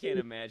god, I can't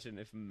imagine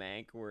if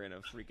Mank were in a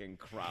freaking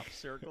crop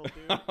circle,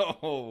 dude.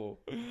 Oh,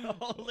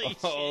 Holy shit.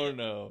 oh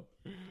no.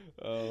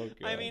 Oh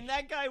god. I mean,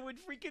 that guy would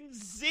freaking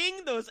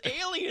zing those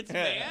aliens,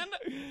 man.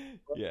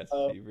 Yes,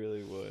 he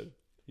really would.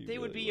 They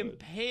would be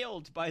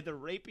impaled by the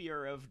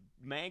rapier of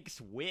Mank's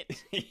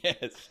wit.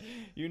 Yes,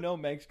 you know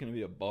Meg's going to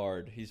be a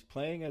bard. He's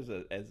playing as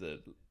a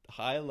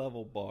high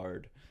level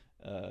bard,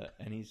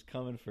 and he's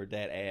coming for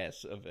that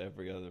ass of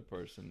every other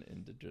person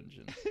in the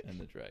Dungeons and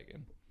the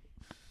Dragon.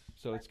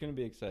 So it's going to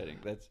be exciting.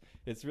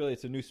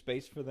 It's a new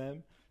space for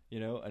them. You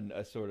know,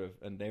 a sort of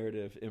a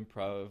narrative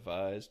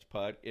improvised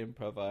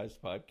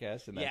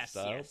podcast in that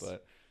style. Yes.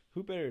 But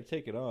who better to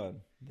take it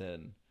on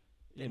than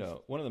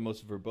one of the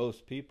most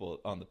verbose people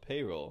on the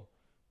payroll,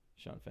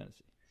 Sean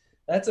Fennessy.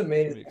 That's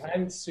amazing.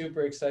 I'm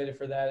super excited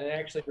for that. And it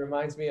actually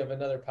reminds me of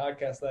another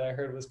podcast that I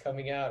heard was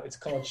coming out. It's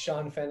called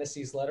Sean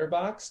Fantasy's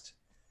Letterboxd.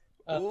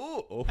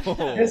 Ooh.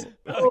 It's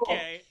cool.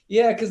 Okay.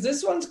 Yeah, because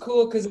this one's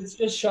cool because it's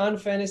just Sean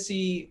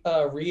Fennessy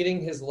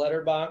reading his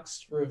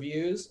Letterboxd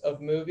reviews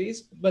of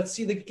movies. But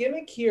see, the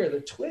gimmick here,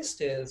 the twist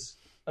is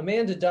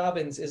Amanda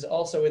Dobbins is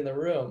also in the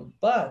room,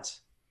 but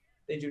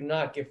they do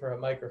not give her a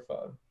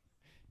microphone.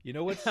 You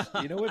know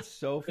what's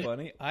so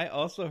funny? I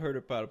also heard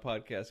about a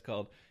podcast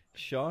called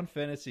Sean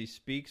Fennessy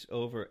Speaks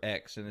Over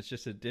X, and it's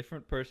just a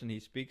different person he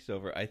speaks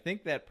over. I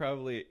think that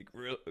probably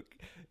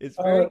is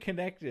very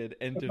connected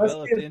and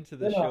developed into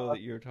the show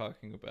that you're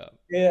talking about.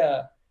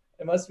 Yeah,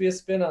 it must be a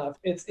spinoff.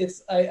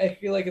 I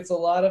feel like it's a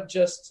lot of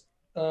just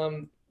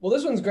well,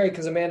 this one's great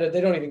because Amanda,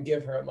 they don't even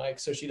give her a mic,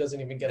 so she doesn't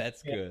even get.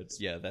 That's good.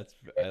 Yeah,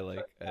 I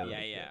like.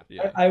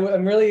 Yeah.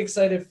 I'm really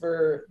excited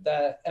for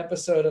that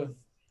episode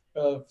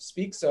of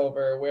Speaks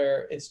Over,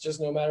 where it's just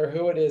no matter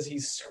who it is,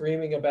 he's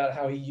screaming about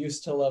how he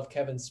used to love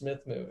Kevin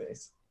Smith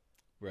movies.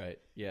 Right.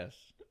 Yes.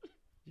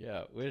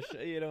 Yeah. Which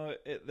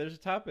there's a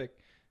topic.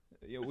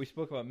 We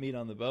spoke about meat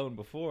on the bone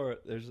before.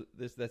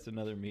 That's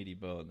another meaty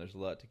bone. There's a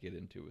lot to get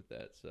into with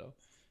that. So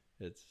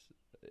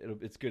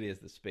it's good he has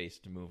the space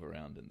to move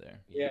around in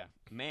there. Yeah.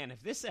 Man,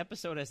 if this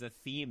episode has a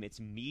theme,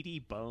 it's meaty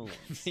bones.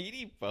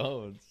 Meaty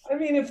bones. I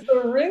mean, if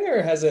The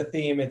Ringer has a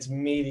theme, it's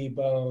meaty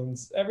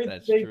bones.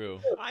 That's true.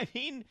 I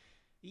mean,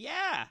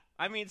 yeah.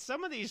 I mean,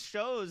 some of these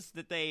shows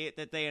that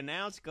they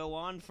announce go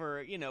on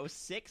for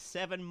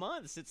 6-7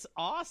 months. It's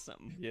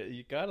awesome. Yeah,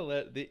 you gotta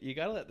let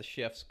the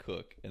chefs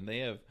cook, and they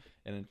have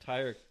an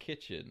entire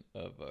kitchen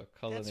of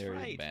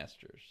culinary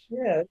masters.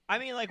 Yeah. I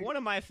mean, like one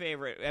of my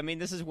favorite. I mean,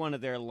 this is one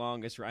of their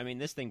longest. I mean,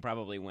 this thing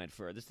probably went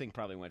for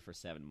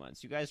 7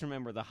 months. You guys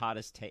remember The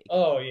Hottest Take?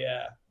 Oh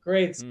yeah,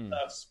 great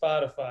stuff.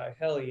 Spotify,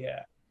 hell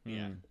yeah.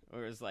 Yeah,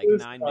 or it was like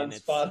 9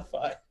 minutes.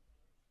 Spotify.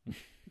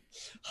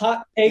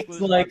 Hot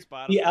takes like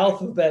the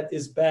alphabet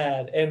is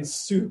bad and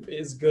soup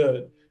is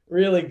good.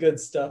 Really good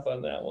stuff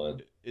on that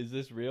one. Is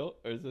this real,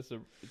 or is this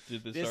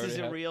did this? This already is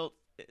a happen? real.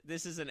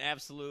 This is an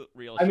absolute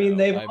real. I mean, show.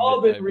 they've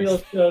all been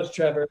real shows,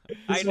 Trevor.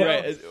 I know.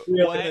 Right.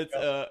 Real When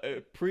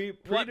it's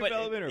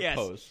pre-development or yes.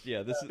 post?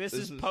 Yeah, This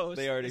is post.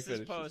 They already this is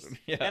finished post. this one.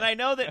 Yeah. And I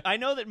know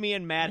that me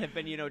and Matt have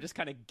been, just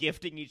kind of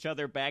gifting each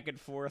other back and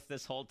forth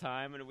this whole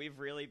time, and we've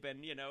really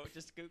been,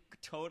 just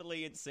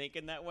totally in sync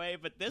in that way.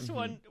 But this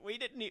one, we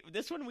didn't.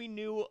 This one we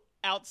knew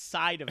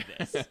outside of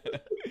this.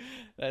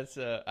 That's.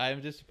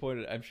 I'm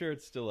disappointed. I'm sure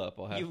it's still up.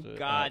 I'll have You to.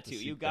 got to.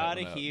 seek You that got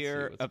to one out and see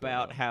hear what's going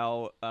about on.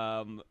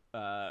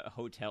 how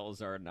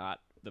hotels are not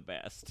the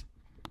best.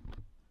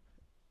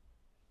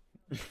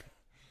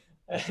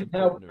 And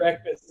now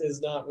breakfast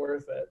is not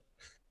worth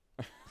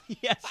it.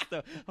 Yes,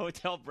 the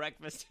hotel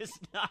breakfast is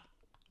not.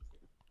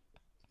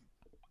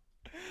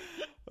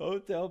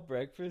 Hotel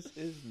breakfast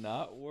is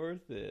not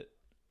worth it.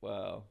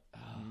 Wow.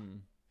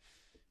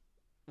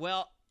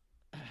 Well,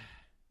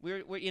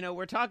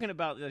 we're talking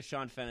about the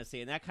Sean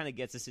Fennessy, and that kind of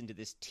gets us into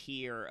this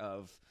tier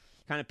of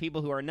kind of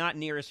people who are not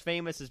near as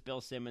famous as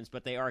Bill Simmons,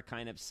 but they are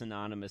kind of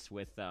synonymous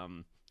with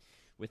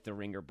the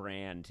Ringer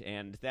brand,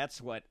 and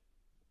that's what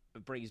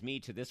brings me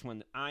to this one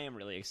that I am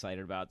really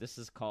excited about. This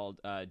is called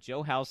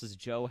Joe House's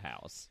Joe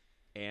House,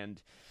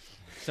 and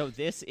so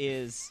this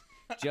is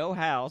Joe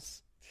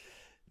House.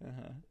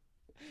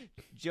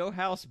 Joe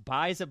House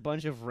buys a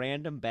bunch of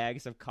random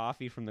bags of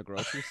coffee from the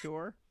grocery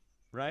store,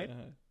 right?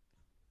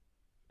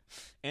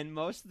 And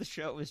most of the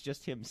show is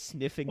just him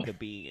sniffing the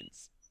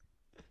beans.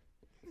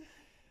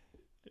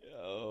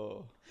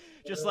 Oh.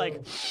 Just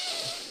like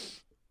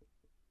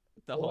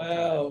the whole time.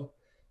 Wow.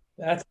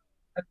 That's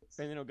And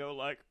then he'll go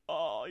like,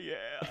 oh,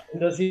 yeah.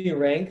 Does he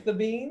rank the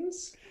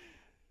beans?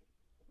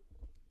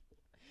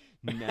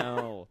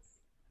 No.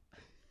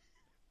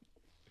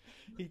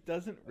 He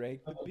doesn't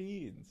rank the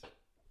beans.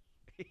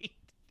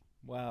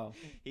 Wow.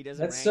 He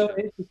doesn't That's rank so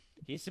them.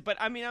 interesting. But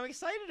I mean, I'm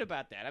excited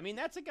about that. I mean,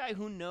 that's a guy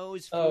who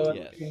knows food. Oh,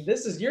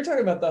 Yes. you're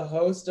talking about the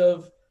host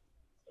of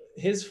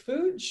his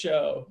food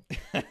show,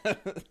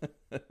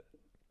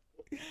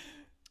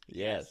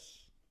 Yes.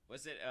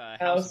 Was it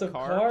House of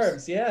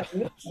Carbs. Yeah,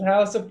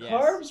 House of Yes.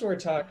 Carbs. We're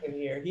talking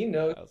here. He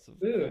knows House of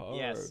food. Carbs.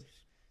 Yes.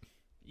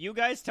 You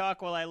guys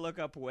talk while I look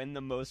up when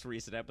the most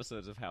recent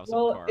episodes of House of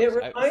Well, Carbs. it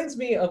reminds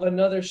me of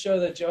another show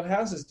that Joe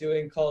House is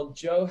doing called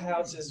Joe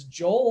House's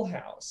Joel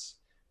House,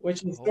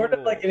 which is sort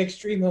of like an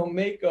extreme home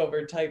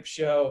makeover type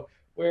show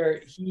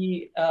where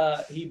he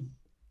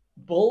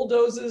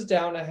bulldozes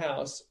down a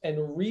house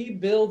and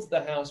rebuilds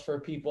the house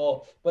for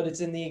people, but it's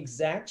in the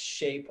exact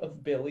shape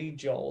of Billy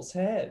Joel's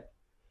head.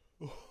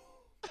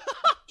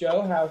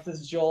 Joe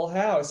House's Joel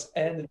House,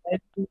 and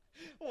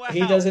Wow. he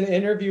does an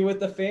interview with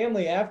the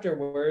family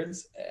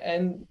afterwards,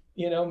 and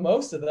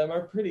most of them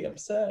are pretty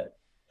upset.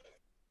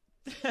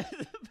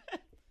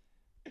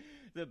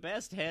 The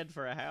best head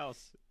for a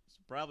house is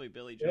probably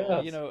Billy Yeah.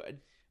 Joel. You know,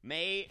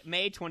 May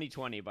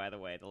 2020, by the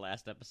way, the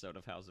last episode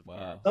of House of Wow.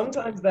 Carbs.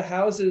 Sometimes the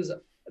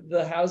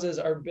houses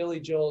are Billy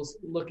Joel's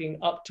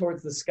looking up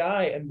towards the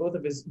sky, and both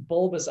of his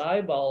bulbous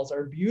eyeballs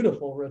are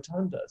beautiful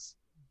rotundas.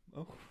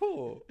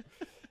 oh,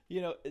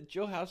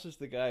 Joe House is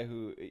the guy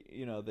who,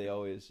 they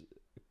always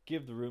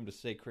give the room to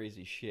say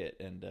crazy shit,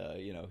 and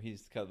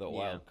he's kind of the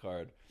wild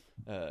card,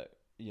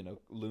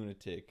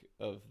 lunatic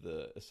of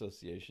the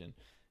association.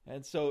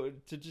 And so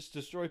to just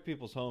destroy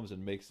people's homes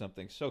and make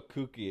something so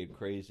kooky and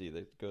crazy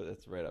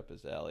that's right up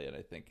his alley, and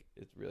I think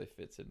it really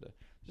fits into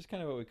just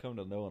kind of what we come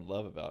to know and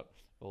love about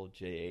old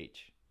JH,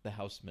 the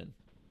Houseman.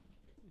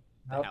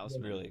 The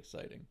Houseman. Really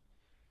exciting.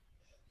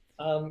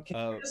 Can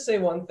I just say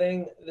one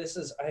thing?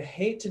 I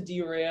hate to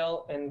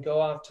derail and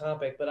go off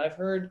topic, but I've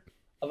heard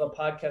of a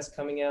podcast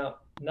coming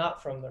out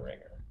not from The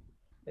Ringer.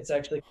 It's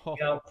actually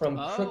coming out from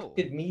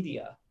Crooked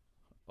Media.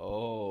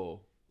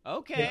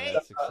 Okay.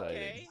 That's exciting.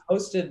 Okay.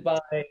 Hosted by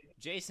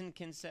Jason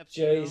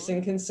Concepcion.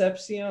 Jason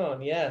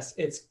Concepcion. Yes,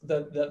 it's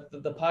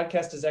the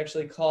podcast is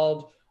actually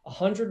called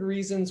 100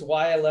 Reasons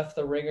Why I Left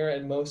The Ringer,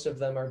 and most of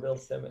them are Bill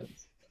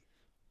Simmons.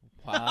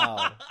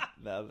 Wow.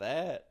 Now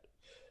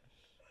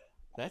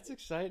that's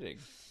exciting.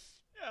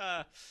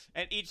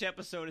 And each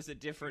episode is a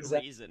different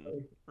Exactly.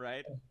 reason,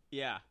 right?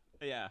 Yeah.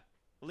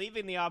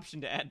 Leaving the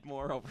option to add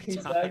more over time.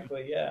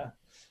 Exactly, yeah.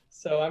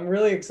 So I'm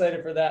really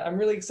excited for that. I'm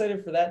really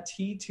excited for that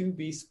tea to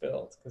be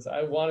spilled because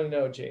I want to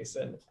know,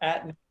 Jason.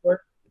 At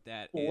Network,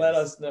 let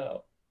us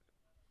know.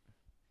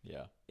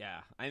 Yeah. Yeah.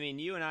 I mean,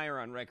 you and I are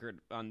on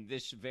record on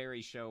this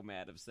very show,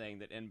 Matt, of saying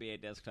that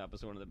NBA Desktop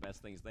is one of the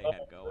best things they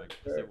had going.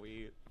 Sure.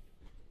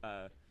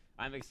 So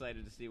I'm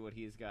excited to see what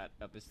he's got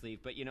up his sleeve.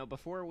 But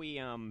before we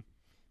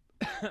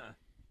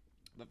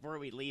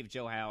leave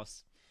Joe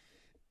House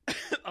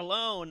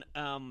alone,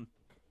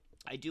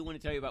 I do want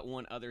to tell you about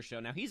one other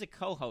show. Now he's a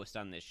co-host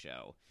on this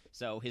show,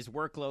 so his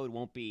workload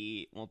won't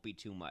be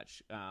too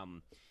much.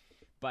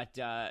 But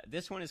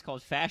this one is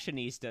called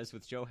Fashionistas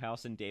with Joe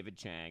House and David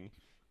Chang,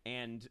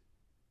 and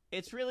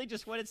it's really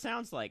just what it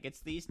sounds like. It's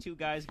these two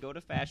guys go to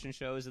fashion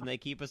shows and they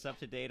keep us up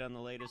to date on the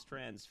latest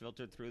trends,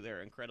 filtered through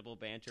their incredible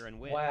banter and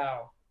wit.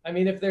 Wow. I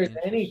mean, if there's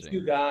any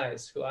Interesting. two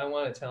guys who I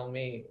want to tell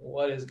me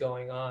what is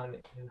going on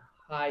in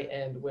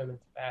high-end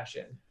women's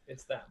fashion,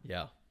 it's them.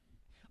 Yeah.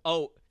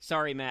 Oh,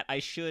 sorry, Matt. I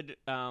should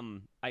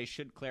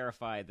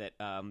clarify that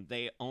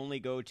they only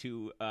go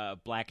to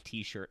black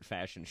T-shirt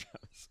fashion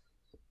shows.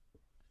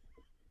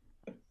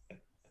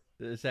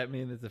 Does that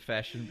mean that the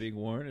fashion being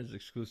worn is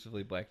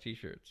exclusively black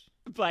T-shirts?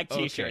 Black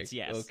T-shirts, Okay,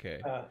 yes. Okay.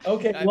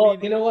 Okay, I well,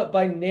 mean- you know what?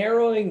 By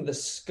narrowing the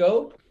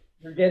scope,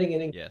 you're getting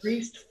an Yes.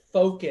 increased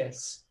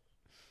focus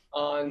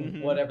on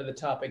Mhm. whatever the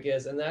topic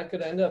is, and that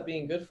could end up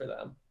being good for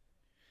them.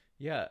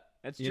 Yeah.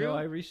 That's You true. know,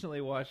 I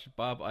recently watched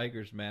Bob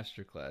Iger's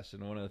masterclass,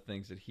 and one of the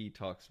things that he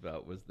talks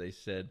about was they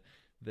said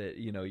that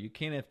you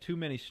can't have too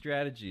many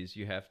strategies.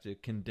 You have to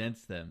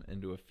condense them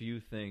into a few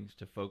things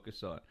to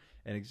focus on.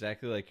 And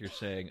exactly like you're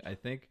saying, I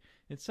think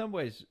in some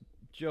ways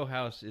Joe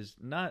House is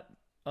not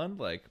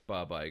unlike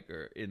Bob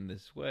Iger in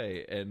this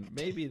way, and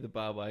maybe the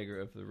Bob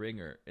Iger of the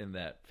Ringer in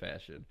that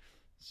fashion.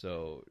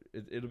 So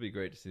it'll be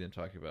great to see them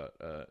talking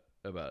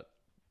about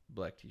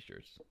black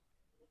T-shirts.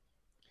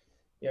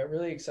 Yeah,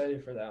 really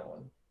excited for that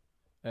one.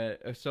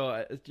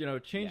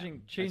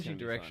 Changing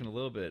direction a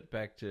little bit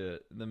back to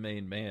the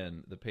main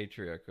man, the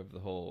patriarch of the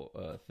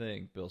whole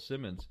thing, Bill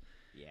Simmons.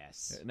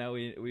 Yes. Now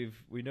we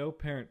know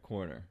Parent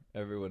Corner.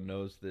 Everyone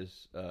knows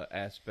this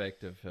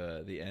aspect of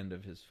the end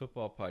of his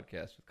football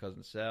podcast with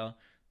Cousin Sal.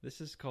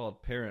 This is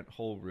called Parent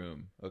Whole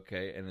Room,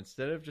 okay? And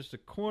instead of just a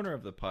corner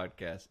of the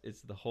podcast,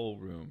 it's the whole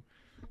room.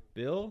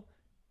 Bill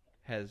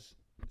has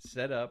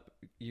set up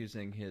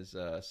using his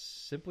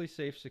Simply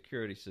Safe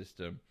security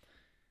system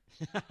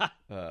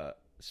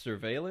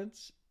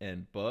surveillance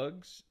and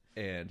bugs,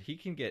 and he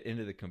can get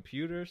into the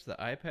computers, the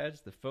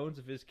iPads, the phones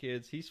of his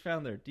kids. He's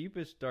found their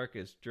deepest,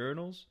 darkest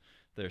journals,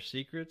 their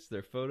secrets,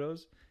 their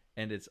photos,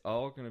 and it's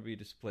all going to be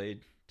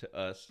displayed to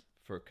us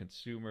for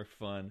consumer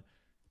fun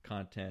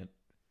content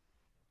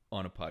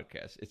on a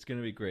podcast. It's going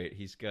to be great.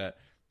 He's got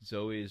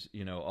Zoe's,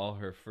 all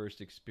her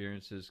first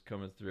experiences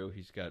coming through.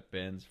 He's got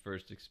Ben's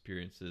first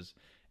experiences,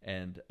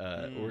 and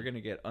we're going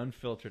to get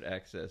unfiltered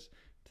access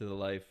to the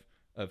life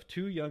of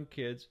two young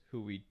kids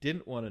who we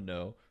didn't want to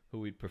know, who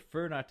we'd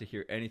prefer not to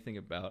hear anything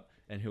about,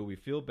 and who we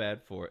feel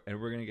bad for,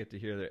 and we're going to get to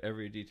hear their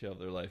every detail of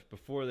their life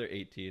before they're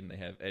 18 and they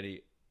have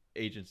any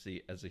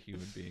agency as a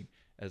human being,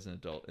 as an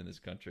adult in this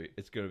country.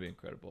 It's going to be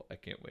incredible. I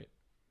can't wait.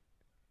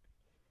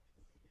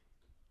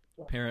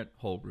 Parent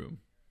Whole Room.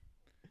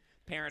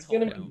 It's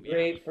going to be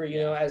great for,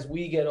 as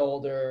we get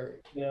older,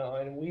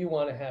 and we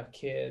want to have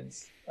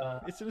kids.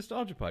 It's a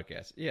nostalgia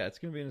podcast. Yeah, it's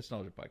going to be a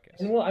nostalgia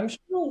podcast. And I'm sure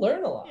we'll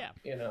learn a lot,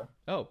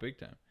 Oh, big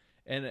time.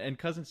 And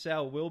Cousin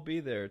Sal will be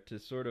there to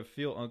sort of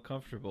feel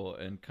uncomfortable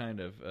and kind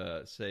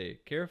of say,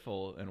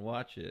 careful, and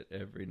watch it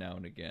every now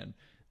and again,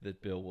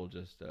 that Bill will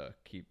just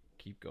keep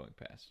going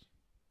past.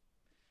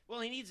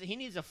 Well, he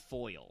needs a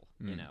foil,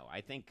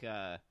 I think...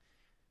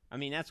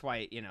 that's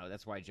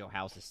why Joe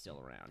House is still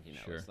around.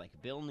 Sure. It's like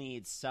Bill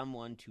needs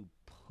someone to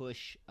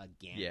push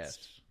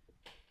against.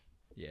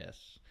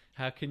 Yes.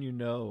 How can you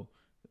know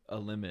a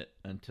limit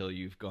until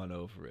you've gone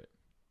over it?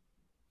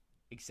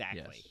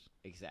 Exactly. Yes.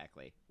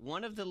 Exactly.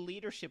 One of the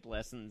leadership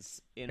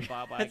lessons in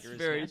Bob Iger's That's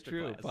very masterclass.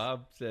 true.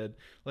 Bob said,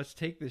 "Let's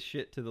take this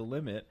shit to the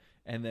limit,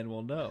 and then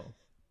we'll know."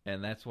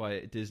 And that's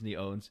why Disney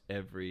owns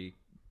every,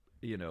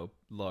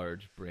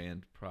 large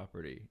brand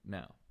property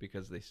now,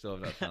 because they still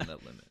have not found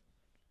that limit.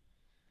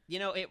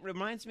 It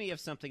reminds me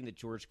of something that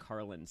George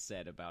Carlin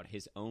said about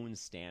his own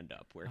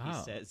stand-up, where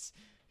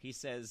he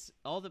says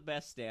all the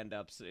best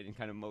stand-ups, and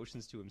kind of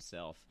motions to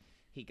himself.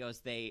 He goes,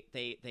 they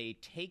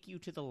take you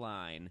to the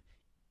line,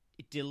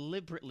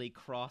 deliberately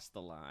cross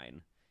the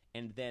line,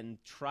 and then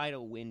try to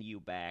win you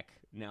back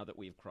now that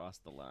we've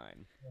crossed the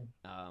line.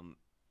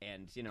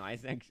 I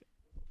think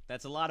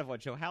that's a lot of what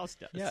Joe House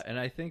does. Yeah, and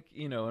I think,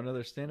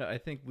 another stand-up, I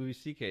think Louis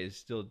C.K. is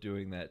still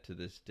doing that to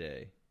this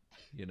day,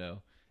 Yeah.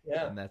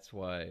 And that's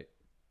why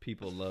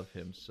people love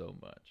him so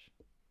much.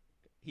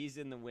 He's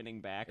in the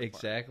winning back.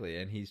 Exactly,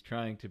 and he's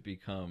trying to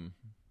become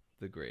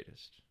the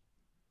greatest.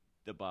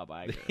 The Bob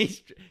Iger.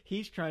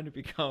 He's trying to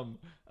become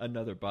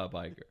another Bob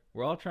Iger.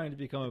 We're all trying to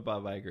become a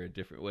Bob Iger in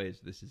different ways.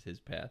 This is his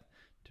path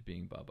to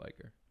being Bob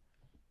Iger.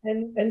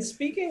 And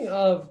speaking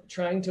of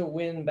trying to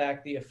win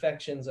back the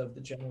affections of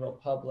the general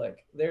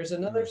public, there's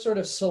another sort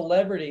of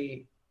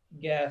celebrity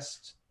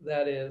guest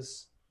that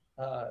is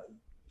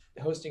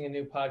hosting a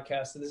new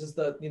podcast. This is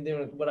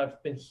what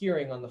I've been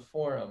hearing on the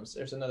forums.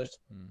 There's another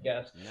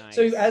guest. Nice.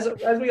 So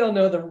as we all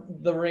know,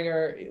 the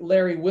Ringer,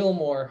 Larry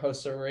Wilmore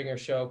hosts a Ringer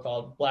show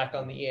called Black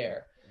on the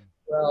Air.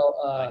 Well,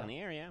 Black on the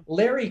Air, yeah.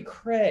 Larry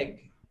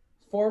Craig,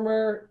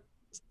 former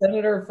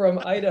senator from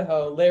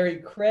Idaho, Larry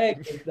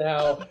Craig is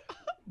now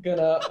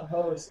gonna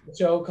host a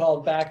show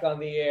called Back on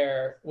the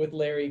Air with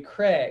Larry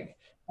Craig.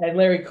 And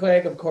Larry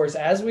Craig, of course,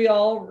 as we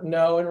all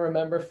know and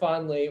remember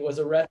fondly, was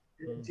arrested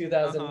in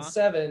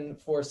 2007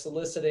 for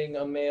soliciting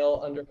a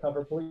male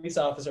undercover police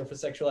officer for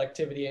sexual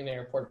activity in an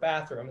airport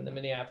bathroom in the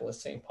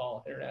Minneapolis-St.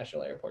 Paul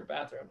International Airport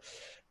bathroom.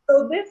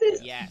 So this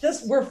is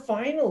just, we're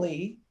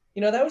finally,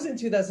 that was in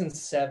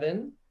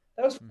 2007.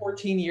 That was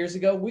 14 years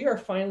ago. We are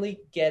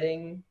finally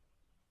getting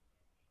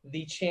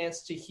the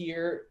chance to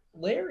hear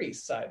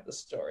Larry's side of the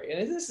story.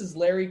 And this is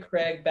Larry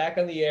Craig back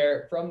on the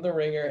air from The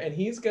Ringer, and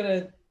he's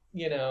going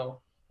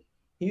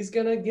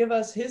to give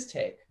us his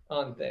take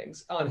on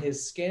things, on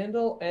his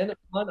scandal, and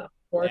on, of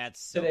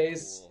course,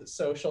 today's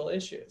social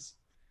issues.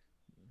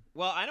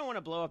 Well, I don't want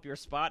to blow up your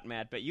spot,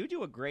 Matt, but you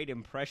do a great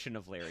impression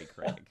of Larry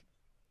Craig.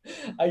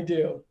 I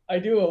do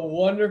a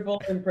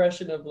wonderful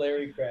impression of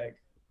Larry Craig.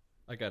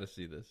 I got to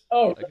see this.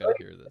 Oh, I got to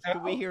hear this.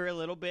 Could we hear a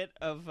little bit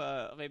of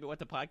maybe what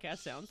the podcast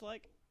sounds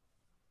like?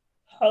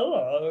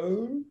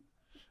 Hello.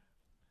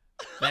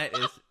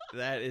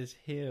 That is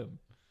him.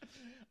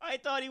 I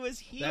thought he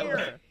was That was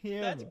here.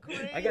 him. That's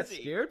crazy. I got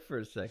scared for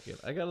a second.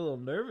 I got a little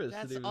nervous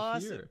That's that he was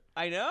awesome. here.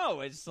 I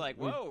know. It's like,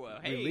 whoa,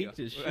 hey. We leaked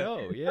his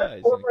show. Yeah.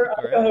 He's gonna Former kick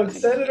our Idaho ass.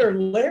 Senator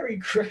Larry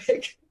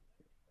Craig.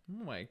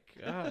 Oh my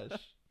gosh.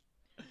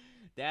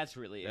 That's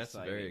really That's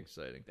exciting. very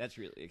exciting. That's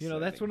really exciting. You know,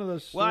 that's one of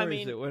those stories Well, I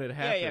mean, that when it yeah,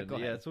 happened, go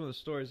ahead. it's one of those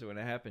stories that when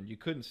it happened, you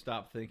couldn't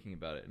stop thinking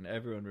about it, and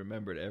everyone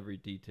remembered every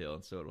detail,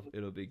 and so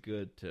it'll be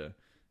good to,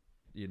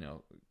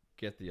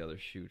 get the other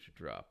shoe to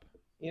drop.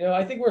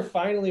 I think we're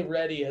finally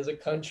ready as a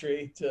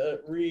country to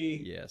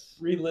Yes.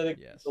 relitigate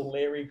Yes. the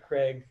Larry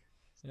Craig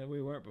Yeah,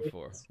 we weren't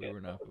before. We were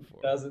not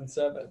before.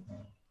 2007.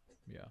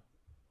 Yeah.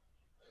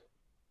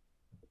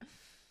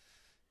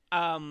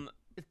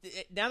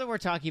 Now that we're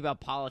talking about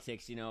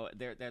politics,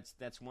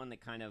 that's one that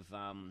kind of,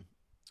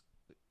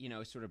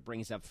 sort of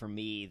brings up for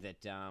me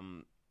that,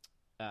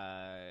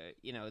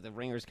 the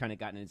Ringer's kind of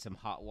gotten in some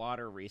hot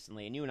water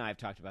recently, and you and I have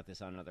talked about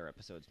this on other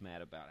episodes,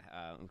 Matt, about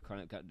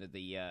kind of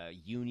the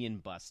union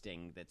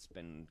busting that's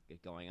been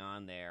going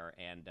on there,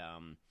 and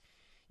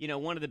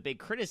one of the big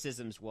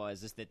criticisms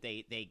is that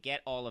they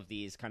get all of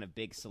these kind of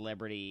big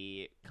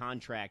celebrity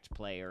contract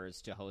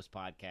players to host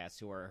podcasts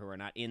who are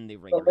not in the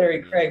Ringer. The Larry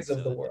union, Craigs so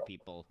of the that world.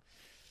 People.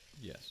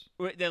 Yes.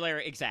 The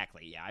Larry,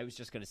 exactly. Yeah, I was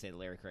just going to say the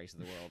Larry Craigs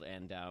of the world,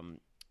 and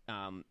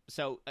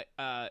so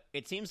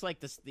it seems like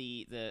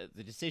the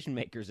decision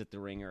makers at the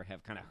Ringer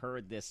have kind of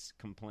heard this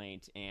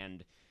complaint,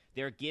 and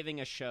they're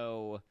giving a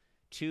show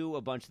to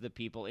a bunch of the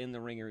people in the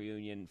Ringer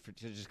union to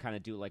just kind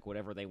of do like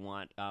whatever they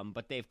want.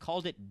 But they've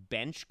called it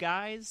Bench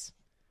Guys,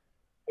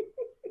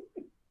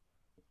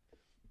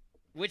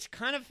 which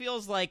kind of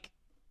feels like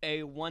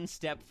a one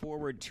step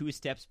forward, two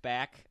steps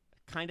back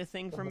kind of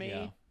thing for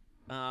me.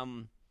 Yeah.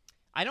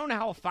 I don't know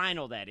how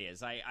final that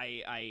is.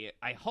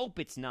 I hope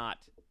it's not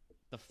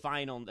the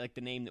final, like the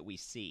name that we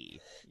see.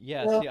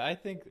 Yeah, Well, see, I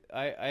think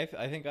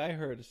I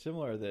heard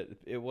similar that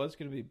it was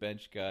going to be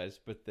Bench Guys,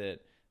 but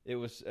that it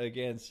was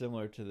again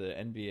similar to the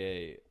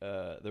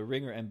NBA, the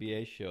Ringer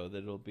NBA show, that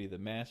it'll be the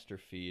master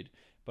feed.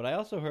 But I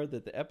also heard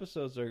that the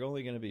episodes are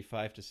only going to be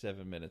 5 to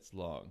 7 minutes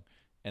long,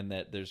 and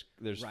that there's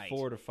Right.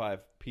 4 to 5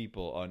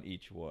 people on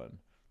each one.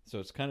 So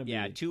it's kind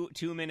of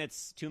two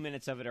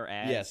minutes of it are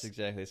ads. Yes,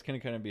 exactly. It's going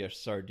to kind of be a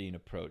sardine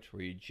approach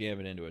where you jam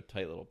it into a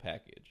tight little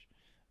package,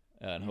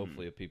 and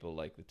hopefully people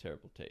like the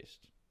terrible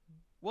taste.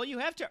 Well, you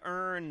have to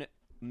earn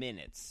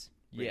minutes.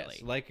 Really.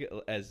 Yes, like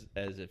as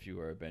if you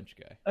were a bench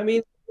guy. I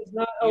mean, it's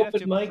not You have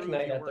open to mic prove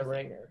night you're at the worth it.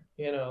 Ringer.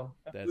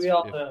 That's- We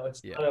all if- know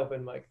it's yeah. not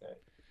open mic night.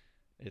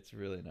 It's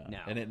really not, No.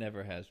 and it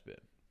never has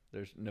been.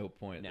 There's no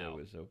point No. there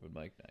was open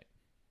mic night.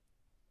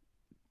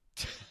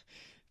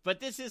 But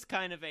this is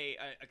kind of a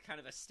kind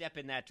of a step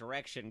in that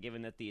direction,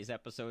 given that these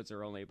episodes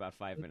are only about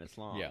 5 minutes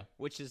long. Yeah.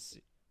 Which is,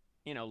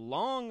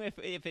 long.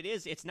 If it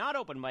is, it's not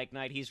open mic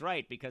night. He's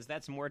right, because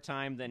that's more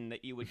time than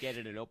that you would get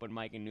at an open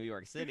mic in New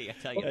York City. I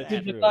tell you Well, that.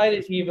 to true. divide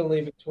it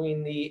evenly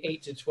between the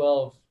 8 to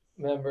 12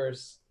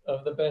 members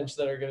of the bench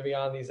that are going to be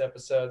on these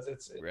episodes,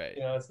 it's Right.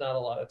 it's not a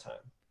lot of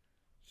time.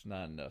 It's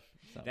not enough.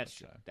 It's not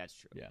That's enough true. time. That's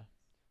true. Yeah.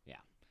 Yeah.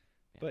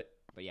 But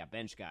But yeah,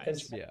 bench guys.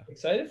 Bench- yeah,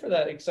 Excited for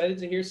that. Excited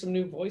to hear some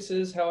new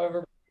voices.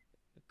 However,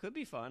 It could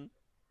be fun.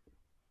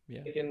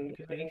 yeah. they can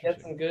Could be get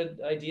interesting. some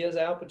good ideas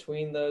out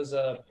between those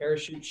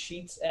parachute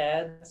sheets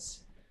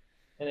ads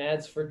and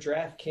ads for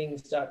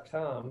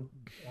DraftKings.com.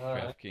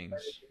 DraftKings.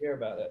 Excited to hear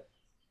about it.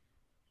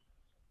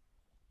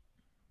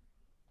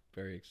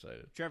 Very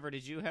excited. Trevor,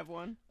 did you have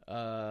one?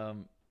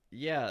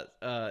 Yeah,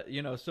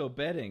 so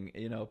betting,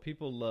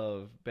 people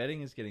love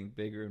betting is getting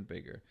bigger and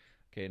bigger.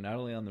 Okay, not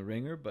only on the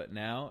Ringer, but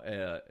now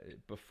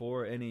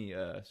before any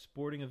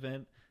sporting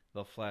event,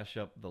 they'll flash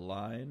up the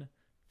line,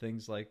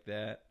 things like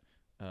that.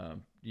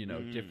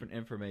 Different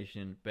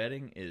information.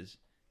 Betting is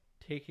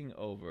taking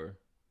over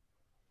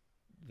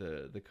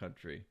the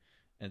country,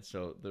 and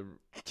so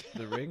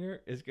the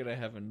Ringer is going to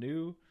have a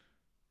new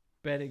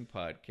betting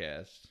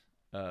podcast.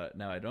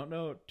 Now I don't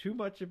know too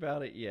much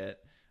about it yet.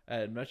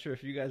 I'm not sure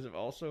if you guys have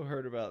also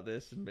heard about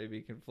this and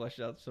maybe can flesh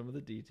out some of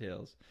the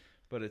details.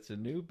 But it's a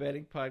new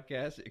betting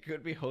podcast. It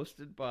could be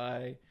hosted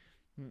by,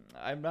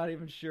 I'm not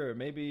even sure.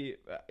 Maybe,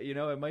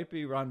 it might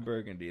be Ron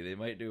Burgundy. They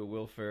might do a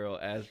Will Ferrell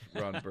as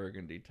Ron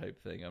Burgundy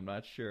type thing. I'm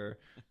not sure.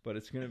 But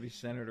it's going to be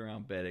centered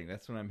around betting.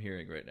 That's what I'm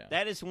hearing right now.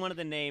 That is one of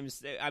the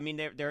names. I mean,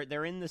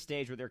 they're in the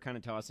stage where they're kind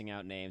of tossing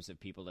out names of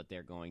people that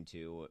they're going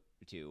to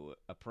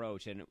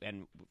approach, and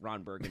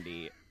Ron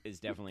Burgundy is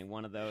definitely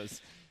one of those.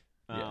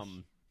 Yes.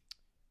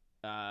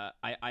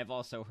 I've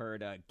also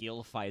heard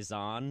Gil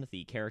Faizon,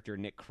 the character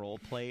Nick Kroll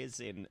plays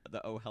in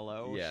the Oh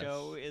Hello Yes.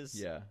 show, is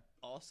Yeah.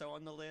 also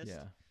on the list.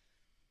 Yeah.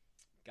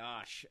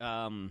 Gosh,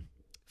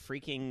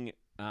 freaking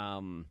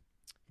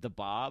the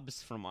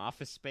Bobs from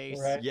Office Space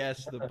Right.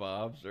 Yes, the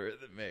Bobs are in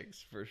the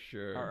mix for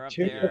sure. are up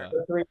Two there. of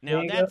the three Now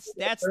amigos.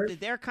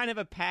 they're kind of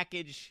a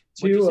package.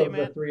 What'd Two you say, of the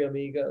Matt? three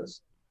amigos.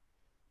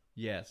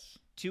 Yes.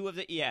 Two of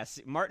the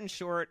Martin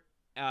Short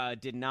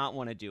did not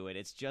want to do it.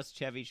 It's just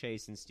Chevy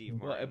Chase and Steve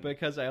Well, Martin.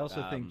 because I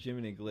also think Um,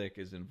 Jiminy Glick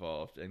is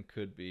involved and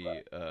could be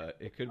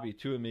it could be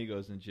two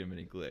amigos and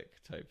Jiminy Glick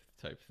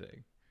type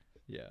thing.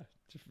 Yeah.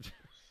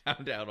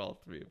 found out all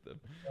three of them.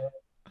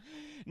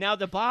 Now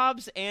the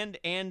Bobs and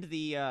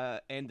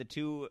the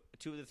two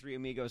of the three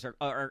Amigos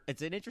are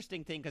it's an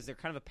interesting thing because they're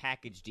kind of a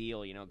package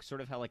deal, you know,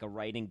 sort of how like a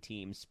writing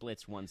team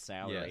splits one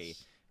salary.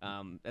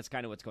 Yes. That's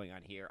kind of what's going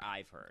on here.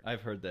 I've heard.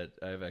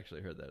 I've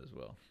actually heard that as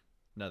well.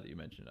 Now that you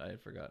mentioned it, I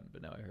had forgotten,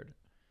 but now I heard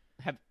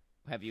it.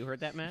 Have you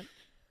heard that, Matt?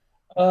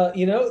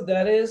 You know,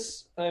 that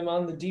is, I'm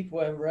on the deep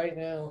web right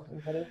now,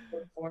 and that is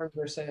what forums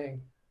are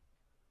saying.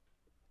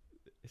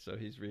 So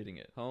he's reading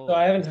it. So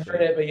I haven't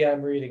heard it, but yeah,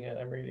 I'm reading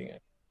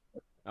it.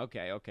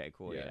 Okay,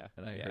 cool, yeah.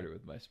 And I heard it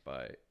with my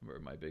spy, or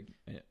my big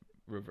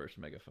reverse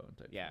megaphone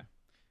type Yeah. thing.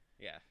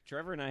 Yeah.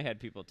 Trevor and I had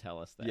people tell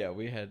us that. Yeah,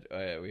 we had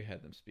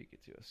them speak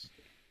it to us.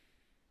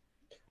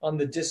 On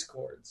the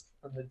Discords,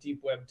 on the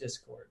deep web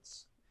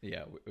Discords.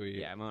 Yeah,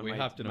 we my,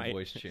 hopped in a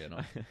voice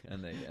channel,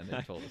 and they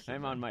told us.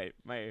 I'm on my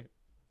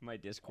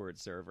Discord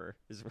server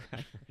is where I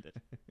heard it.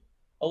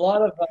 A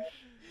lot of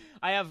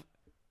I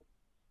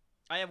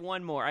have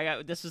one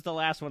more. This is the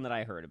last one that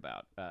I heard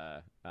about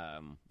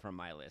from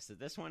my list.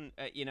 This one,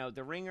 you know,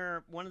 The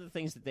Ringer. One of the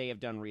things that they have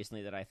done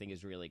recently that I think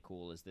is really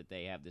cool is that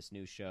they have this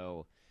new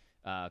show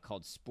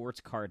called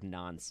Sports Card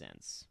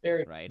Nonsense.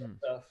 very right. cool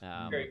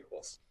stuff. Very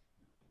cool.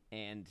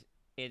 And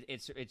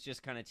it's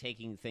just kind of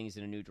taking things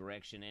in a new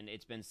direction, and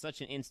it's been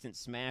such an instant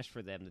smash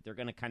for them that they're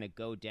going to kind of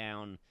go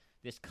down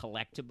this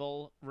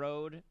collectible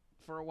road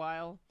for a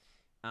while.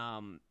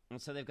 And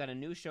so they've got a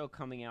new show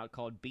coming out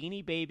called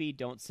Beanie Baby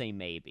Don't Say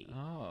Maybe.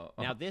 Oh.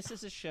 Now this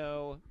is a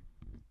show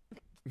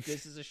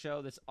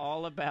that's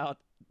all about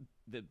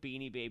the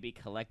Beanie Baby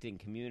collecting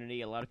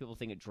community. A lot of people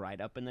think it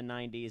dried up in the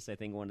 90s. I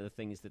think one of the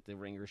things that the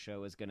Ringer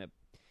show is going to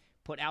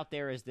put out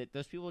there is that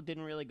those people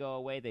didn't really go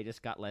away. They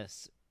just got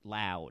less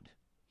loud,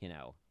 you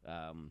know.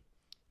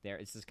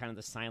 It's just kind of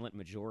the silent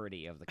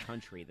majority of the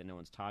country that no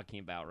one's talking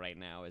about right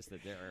now is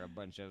that there are a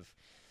bunch of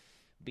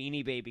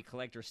Beanie Baby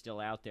collectors still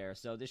out there.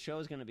 So this show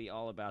is going to be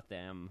all about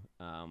them,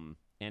 and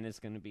it's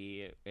going to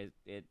be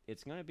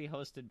it's going to be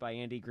hosted by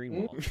Andy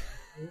Greenwald.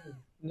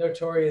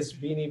 Notorious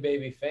Beanie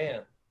Baby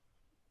fan.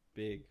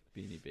 Big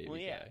Beanie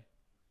Baby guy.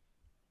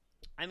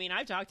 I mean,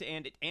 I've talked to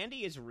Andy.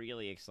 Andy is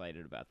really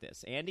excited about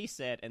this. Andy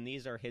said, and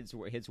these are his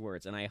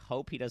words, and I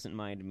hope he doesn't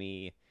mind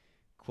me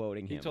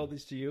quoting him. He told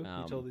these to you?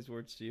 He told these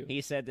words to you?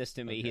 He said this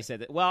to me. Okay. He said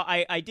that, well,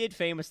 I did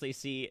famously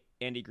see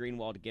Andy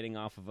Greenwald getting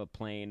off of a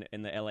plane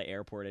in the LA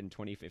airport in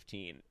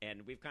 2015,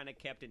 and we've kind of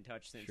kept in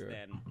touch since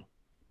then.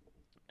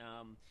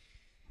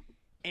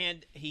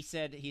 And he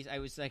said, I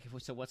was like,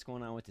 so what's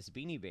going on with this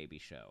Beanie Baby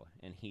show?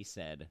 And he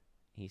said,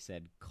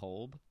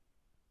 Kolb,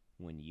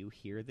 when you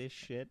hear this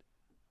shit,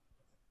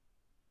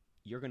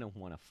 you're going to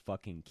want to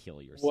fucking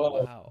kill yourself.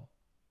 Whoa. Wow.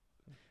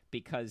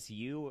 Because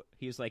he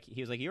was like,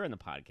 you're in the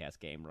podcast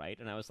game, right?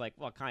 And I was like,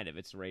 well, kind of.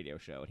 It's a radio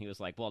show. And he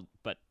was like, well,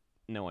 but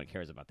no one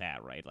cares about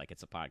that, right? Like,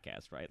 it's a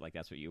podcast, right? Like,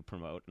 that's what you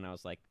promote. And I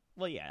was like,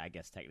 well, yeah, I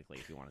guess technically,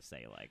 if you want to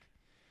say like,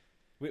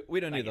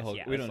 we don't need the whole.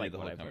 Yeah, we don't like need the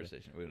whole whatever.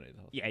 conversation. We don't need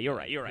the whole. Yeah, you're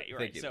right.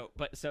 Thank you.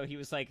 So he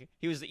was like,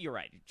 you're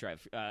right,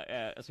 Trev.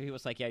 So he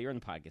was like, yeah, you're in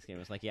the podcast game. I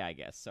was like, yeah, I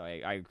guess. So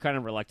I kind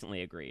of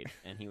reluctantly agreed.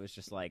 And he was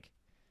just like,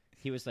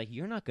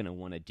 you're not gonna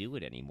want to do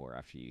it anymore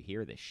after you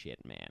hear this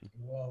shit, man.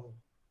 Whoa.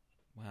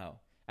 Wow.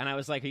 And I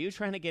was like, are you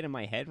trying to get in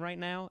my head right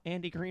now,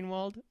 Andy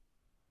Greenwald?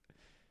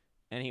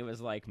 And he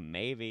was like,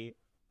 maybe.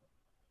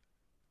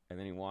 And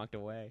then he walked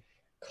away.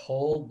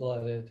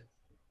 Cold-blooded.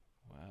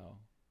 Wow.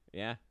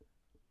 Yeah.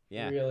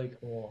 Yeah. Really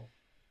cool.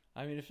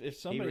 I mean, if He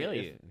somebody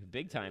really,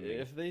 big time. Dude.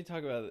 if they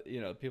talk about,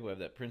 you know, people have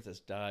that Princess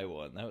Di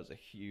one, that was a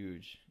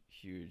huge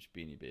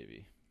Beanie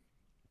Baby.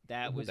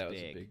 That was a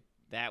big.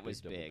 That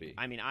was double big. B.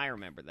 I mean, I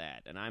remember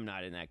that, and I'm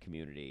not in that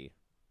community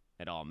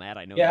at all. Matt,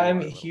 I know. Yeah, you I'm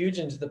are a little. huge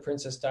into the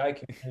Princess Di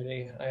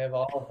community. I have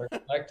all of her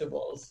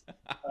collectibles.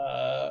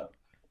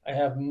 I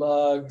have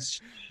mugs,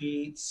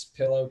 sheets,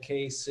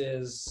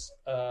 pillowcases.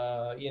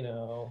 You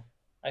know,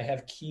 I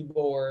have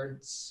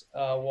keyboards,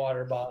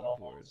 water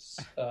bottles.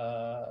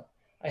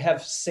 I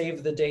have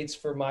save the dates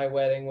for my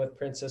wedding with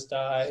Princess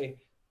Di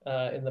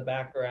in the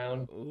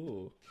background.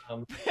 Ooh.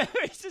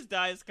 Princess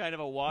Di is kind of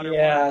a watermark.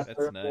 Yeah, That's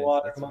sort of nice.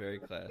 watermark. That's very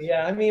classy.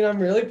 Yeah, I mean, I'm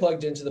really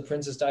plugged into the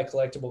Princess Di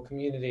collectible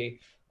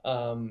community.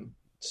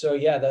 So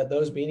yeah,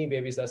 those Beanie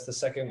Babies, that's the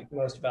second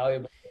most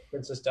valuable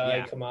Princess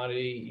Di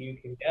commodity you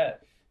can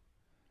get.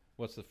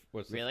 What's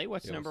Really?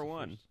 What's yeah, number the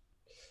one? first?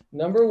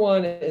 Number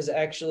one is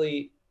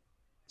actually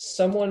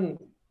someone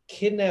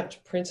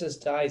kidnapped Princess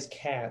Di's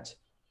cat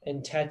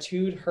and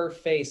tattooed her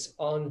face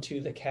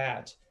onto the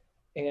cat,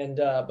 and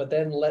but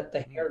then let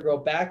the hair grow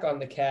back on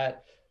the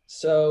cat.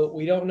 So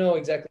we don't know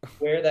exactly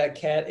where that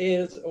cat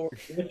is or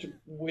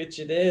which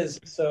it is.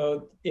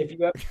 So if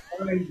you ever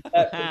find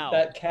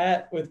that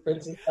cat with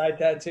Princess Di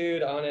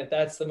tattooed on it,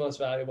 that's the most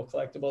valuable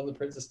collectible in the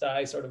Princess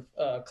Di sort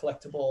of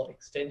collectible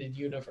extended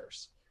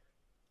universe.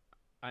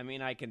 I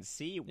mean, I can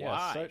see why.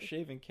 Yeah, start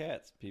shaving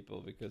cats,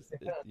 people, because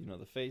you know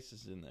the face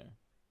is in there.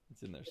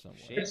 It's in there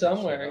somewhere. Shave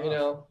Somewhere, shit you off.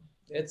 know,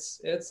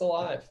 it's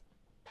alive.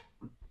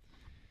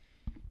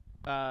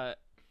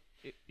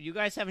 you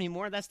guys have any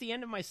more? That's the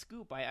end of my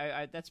scoop.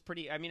 I that's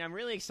pretty. I mean, I'm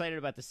really excited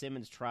about the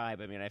Simmons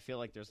tribe. I mean, I feel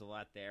like there's a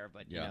lot there,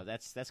 but you know,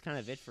 that's kind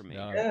of it for me.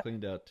 No, Yeah. I'm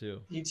cleaned out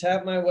too. You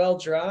tap my well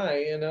dry,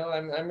 you know.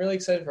 I'm really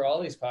excited for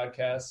all these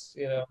podcasts,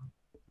 you know.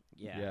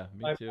 Yeah,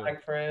 Me My too.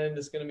 Black Friend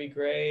is going to be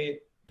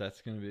great.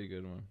 That's gonna be a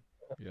good one.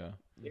 Yeah.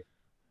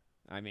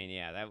 I mean,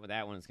 yeah,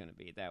 that one's gonna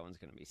be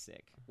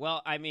sick.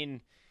 Well, I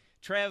mean,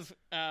 Trev,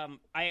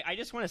 I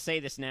just want to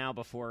say this now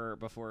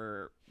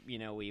before you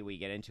know we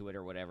get into it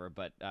or whatever.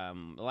 But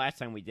the last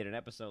time we did an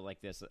episode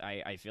like this,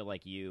 I feel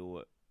like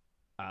you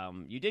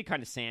did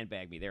kind of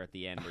sandbag me there at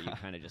the end, where you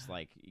kind of just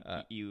like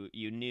you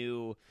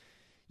knew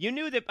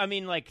that, I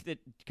mean, like, the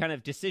kind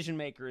of decision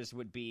makers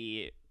would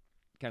be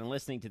kind of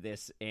listening to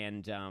this,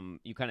 and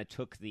you kind of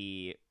took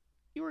the.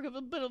 You were a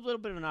little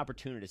bit of an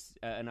opportunist.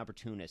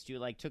 You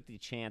like took the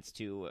chance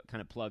to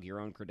kind of plug your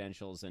own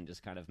credentials and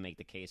just kind of make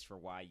the case for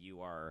why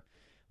you are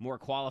more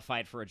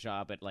qualified for a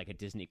job at like a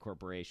Disney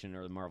Corporation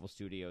or the Marvel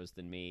Studios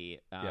than me.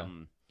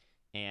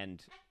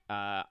 And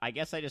I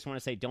guess I just want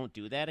to say, don't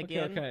do that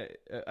again. Okay.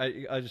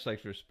 I just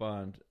like to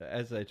respond.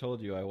 As I told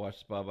you, I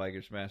watched Bob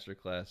Iger's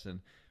masterclass,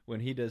 and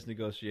when he does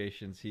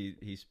negotiations,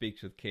 he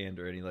speaks with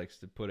candor, and he likes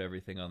to put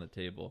everything on the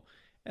table.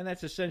 And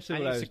that's essentially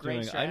what I was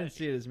doing. Strategy. I didn't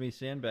see it as me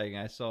sandbagging.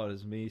 I saw it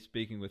as me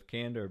speaking with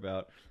candor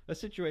about a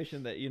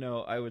situation that, you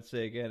know, I would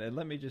say again. And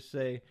let me just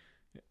say,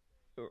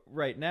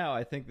 right now,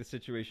 I think the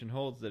situation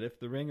holds that if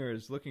the Ringer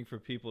is looking for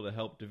people to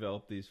help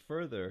develop these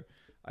further,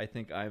 I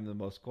think I'm the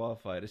most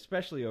qualified,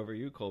 especially over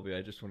you, Colby.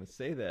 I just want to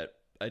say that.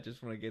 I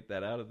just want to get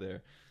that out of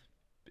there.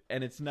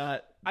 And it's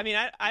not. I mean,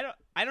 I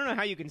don't know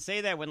how you can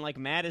say that when, like,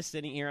 Matt is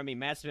sitting here. I mean,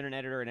 Matt's been an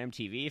editor at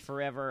MTV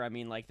forever. I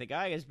mean, like, the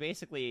guy is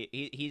basically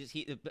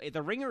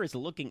the Ringer is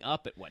looking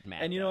up at what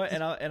Matt. And you does.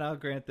 know what? And I'll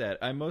grant that.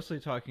 I'm mostly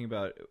talking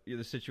about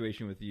the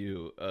situation with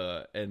you,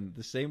 and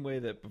the same way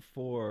that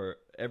before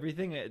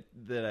everything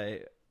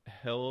that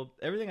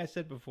everything I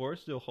said before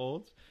still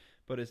holds,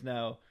 but is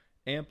now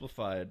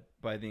amplified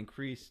by the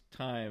increased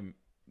time.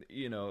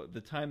 You know,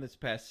 the time that's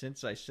passed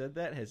since I said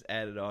that has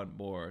added on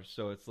more.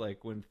 So it's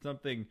like when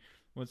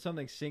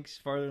something sinks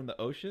farther in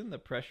the ocean, the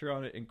pressure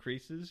on it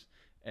increases,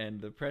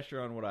 and the pressure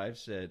on what I've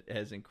said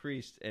has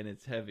increased, and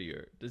it's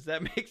heavier. Does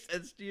that make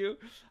sense to you?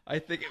 I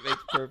think it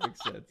makes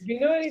perfect sense. If you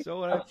know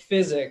anything about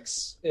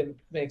physics, it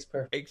makes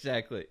perfect.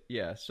 Exactly.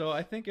 Yeah. So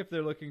I think if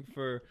they're looking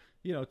for,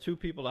 you know, 2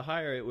 people to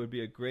hire, it would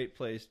be a great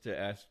place to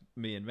ask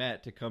me and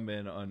Matt to come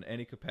in on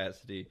any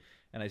capacity.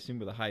 And I assume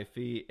with a high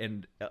fee.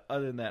 And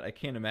other than that, I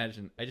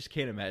just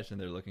can't imagine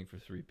they're looking for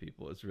 3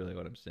 people. It's really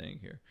what I'm saying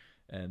here.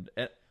 And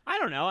I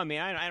don't know. I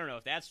mean, I don't know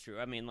if that's true.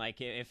 I mean,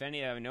 like, if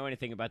any of you know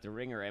anything about the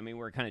Ringer, I mean,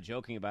 we were kind of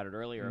joking about it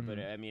earlier, but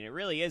I mean, it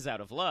really is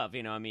out of love.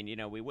 You know, I mean, you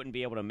know, we wouldn't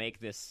be able to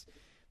make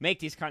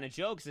these kind of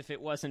jokes if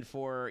it wasn't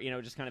for, you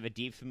know, just kind of a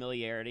deep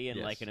familiarity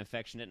and like an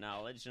affectionate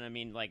knowledge. And I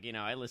mean, like, you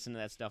know, I listen to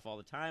that stuff all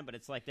the time, but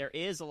it's like there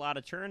is a lot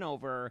of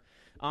turnover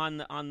on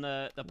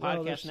the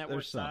podcast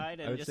network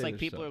side, and just like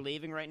people are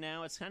leaving right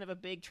now. It's kind of a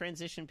big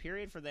transition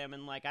period for them,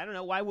 and like, I don't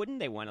know, why wouldn't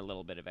they want a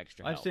little bit of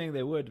extra help? I'm saying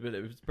they would, but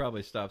it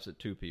probably stops at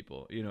 2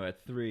 people. You know,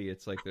 at 3,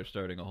 it's like they're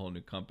starting a whole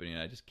new company,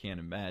 and I just can't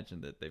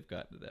imagine that they've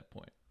gotten to that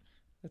point.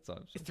 That's all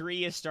I'm saying.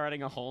 3 is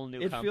starting a whole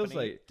new company. It feels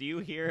like. Do you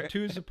hear?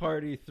 2's a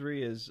party,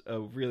 3 is a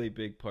really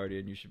big party,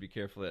 and you should be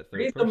careful at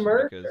 3's person a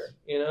murder, because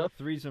you know.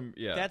 3's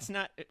yeah. That's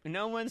not.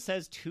 No one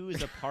says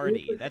 2's a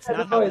party. That's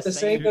not how the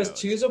saying goes.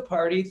 goes. 2's a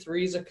party,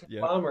 3's a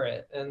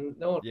conglomerate, and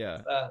no one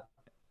does that.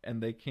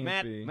 And they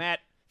can't be.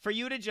 Matt, for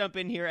you to jump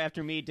in here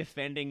after me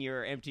defending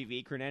your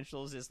MTV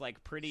credentials is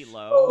like pretty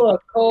low. Oh,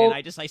 look, Cole,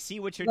 and I see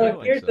what you're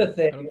doing. Here's the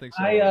thing. I don't think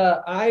so.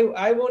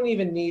 I won't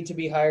even need to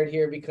be hired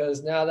here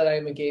because now that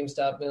I'm a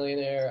GameStop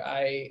millionaire,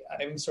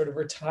 I'm sort of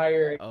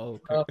retiring. Oh,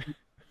 okay.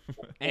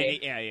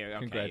 Okay.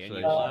 Congratulations. And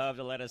you'd love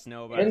to let us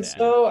know about and that.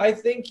 so I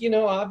think, you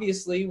know,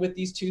 obviously with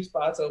these 2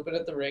 spots open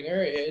at the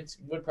Ringer, it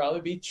would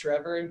probably be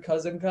Trevor and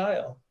cousin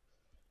Kyle.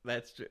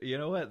 That's true. You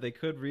know what? They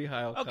could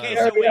rehire okay,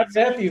 Kyle. So we have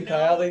nephew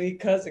Kyle. They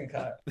need cousin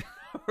Kyle.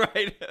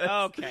 Right.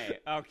 Okay.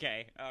 All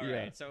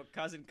right. So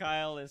cousin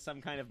Kyle is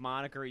some kind of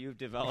moniker you've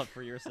developed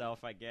for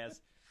yourself, I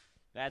guess.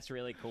 That's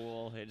really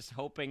cool. Just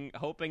hoping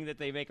that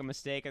they make a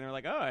mistake and they're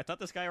like, oh, I thought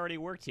this guy already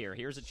worked here.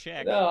 Here's a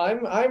check. No,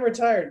 I'm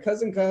retired.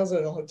 Cousin Kyle's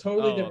a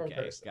totally different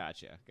person.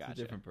 Gotcha. It's a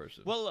different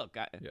person. Well, look.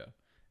 Yeah.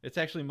 It's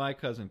actually my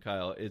cousin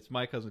Kyle. It's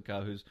my cousin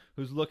Kyle who's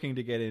looking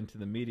to get into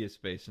the media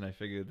space, and I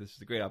figured this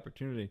is a great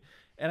opportunity.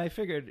 And I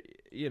figured,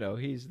 you know,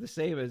 he's the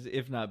same as,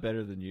 if not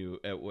better than you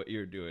at what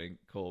you're doing,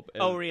 Cole.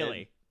 Oh,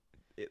 really?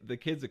 The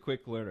kid's a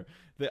quick learner.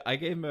 I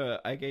gave him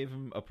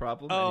a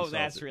problem. Oh, and he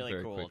that's solved it really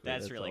very cool. quickly.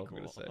 That's really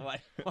cool.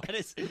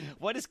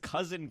 What is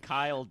cousin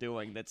Kyle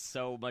doing that's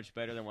so much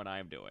better than what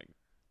I'm doing?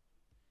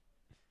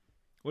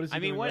 What is he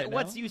doing right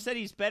what's now? you said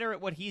he's better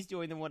at what he's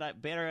doing than what I'm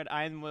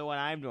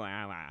doing.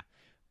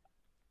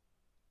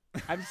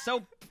 I'm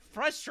so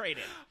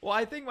frustrated. Well,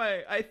 I think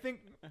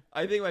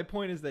my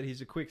point is that he's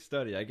a quick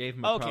study. I gave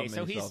him a problem.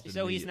 So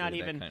he's not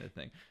even that kind of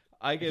thing.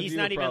 He's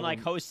not even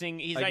like hosting.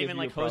 He's not even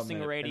like hosting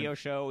a radio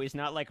show. He's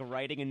not like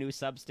writing a new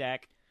Substack.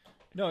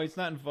 No, he's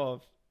not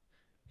involved.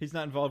 He's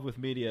not involved with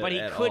media But he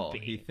at could all. be.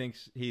 He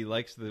thinks he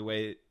likes the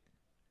way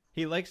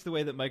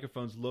that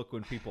microphones look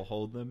when people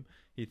hold them.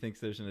 He thinks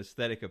there's an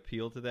aesthetic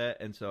appeal to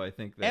that, and so I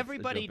think that's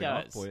Everybody a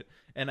jumping does. off point.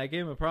 And I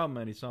gave him a problem,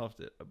 and he solved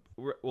it.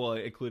 Well,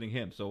 including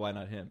him, so why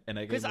not him? And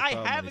I gave Because him a I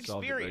problem, have and he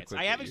solved it very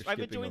experience. quickly. I've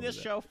been doing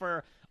this show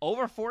for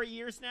over 4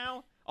 years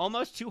now,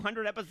 almost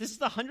 200 episodes. This is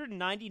the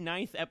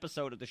 199th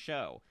episode of the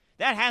show.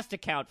 That has to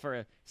count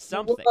for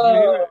something.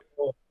 Whoa.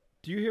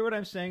 Do you hear what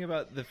I'm saying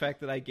about the fact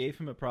that I gave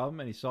him a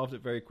problem and he solved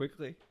it very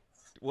quickly?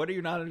 What are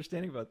you not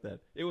understanding about that?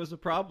 It was a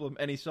problem,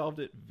 and he solved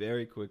it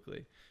very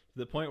quickly, to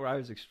the point where I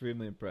was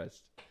extremely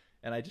impressed.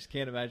 And I just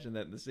can't imagine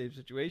that in the same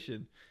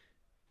situation,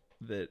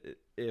 that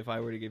if I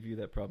were to give you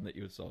that problem, that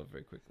you would solve it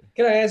very quickly.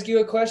 Can I ask you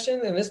a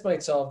question? And this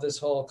might solve this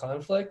whole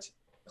conflict.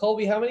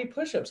 Colby, how many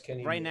push-ups can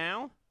you Right do?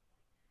 now,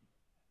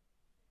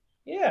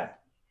 Yeah.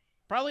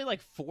 probably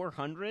like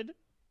 400.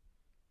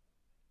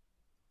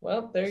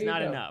 Well, there It's you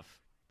not go. enough.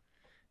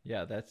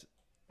 Yeah, that's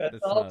That's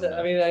That's all. not enough.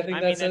 I mean, I think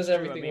that that's says true.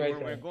 everything right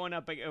when there. we're going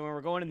up, when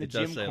we're going in the It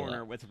does gym say a corner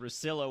lot. with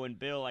Russillo and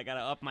Bill, I got to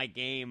up my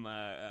game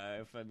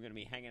if I'm going to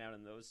be hanging out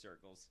in those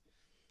circles.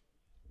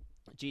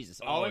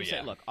 Jesus, all Oh, I'm yeah.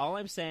 saying, look, all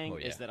I'm saying Oh,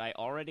 is yeah. that I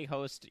already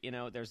host.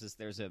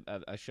 There's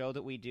a show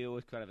that we do,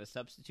 kind of a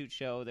substitute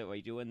show that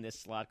we do in this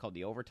slot called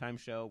the Overtime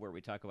Show, where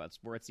we talk about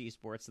sports,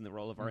 esports, and the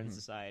role of art in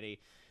society.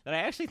 That I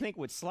actually think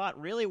would slot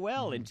really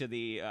well into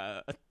the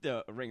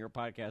Ringer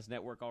Podcast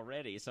Network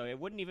already. So it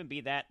wouldn't even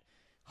be that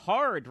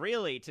hard,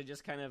 really, to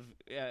just kind of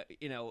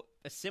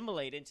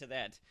assimilate into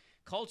that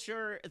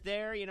culture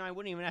there. I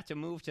wouldn't even have to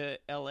move to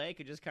LA.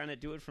 Could just kind of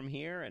do it from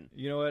here. And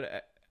You know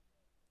what?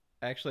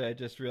 Actually, I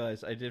just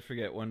realized I did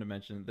forget one to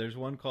mention. There's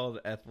one called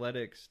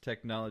Athletics,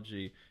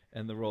 Technology,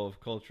 and the Role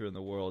of Culture in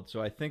the World.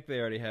 So I think they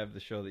already have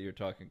the show that you're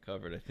talking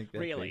covered. I think that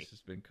Really? base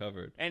has been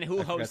covered. And who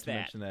I forgot hosts to that?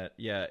 mention that.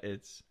 Yeah,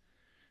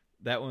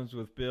 that one's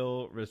with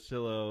Bill,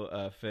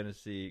 Russillo,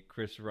 Fantasy,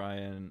 Chris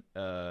Ryan,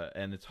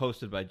 and it's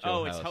hosted by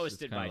Joe it's House. hosted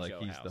kinda by like Joe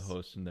he's House. the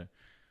host in there.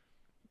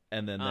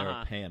 And then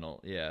they're a panel.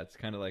 Yeah, it's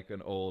kind of like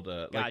an old,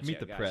 like Meet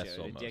the Press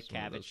Gotcha. almost. Dick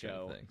one of Cavett those kind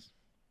of show. things.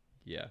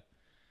 Yeah.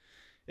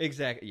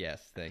 Exactly.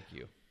 Yes, thank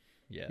you.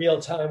 Yeah.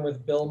 Real time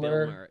with Bill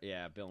Murray. Bill Murray.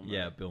 Yeah, Bill Murray.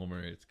 Yeah, Bill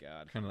Murray. It's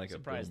God, kind of like I'm a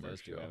surprised Bill Murray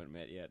those two show. haven't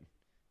met yet.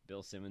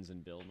 Bill Simmons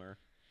and Bill Murray.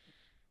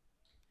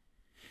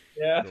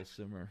 Yeah. Bill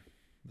Simmer.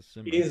 The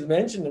Simmer. He's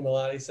mentioned him a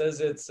lot. He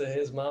says it's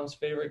his mom's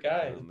favorite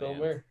guy, Oh, is Bill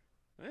man. Murray.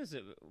 What is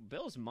it?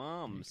 Bill's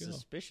mom There you go.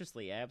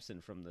 suspiciously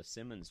absent from the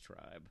Simmons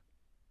tribe.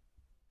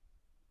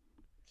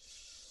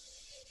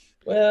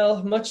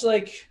 Well, much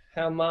like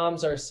how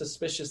moms are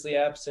suspiciously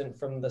absent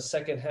from the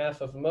second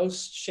half of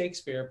most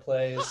Shakespeare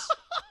plays,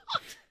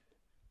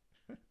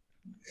 What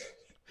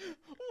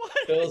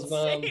Bill's an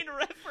mom. insane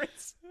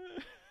reference!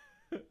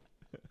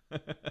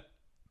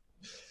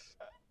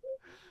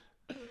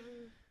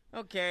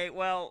 Okay,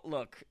 well,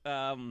 look,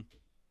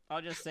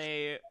 I'll just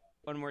say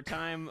one more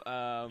time,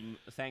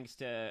 thanks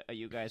to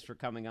you guys for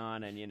coming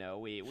on, and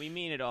we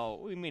mean it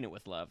all. We mean it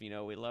with love.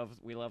 We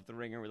love the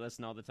Ringer. We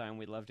listen all the time.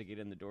 We'd love to get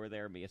in the door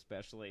there, me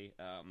especially.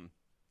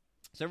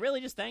 So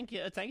really, just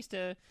thanks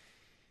to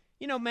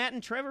Matt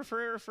and Trevor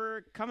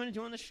for coming and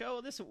doing the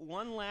show this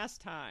one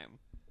last time.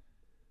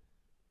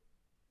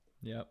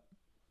 Yep.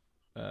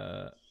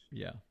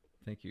 Yeah.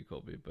 Thank you,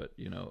 Colby. But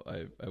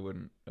I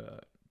wouldn't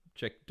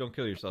don't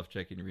kill yourself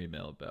checking your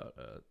email about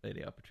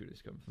any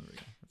opportunities coming from the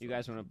Ringer. You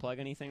guys want to plug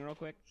anything real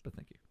quick? But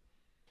thank you.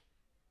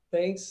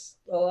 thanks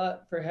a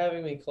lot for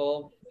having me,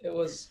 Cole. It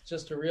was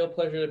just a real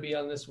pleasure to be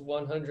on this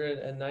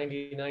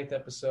 199th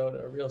episode,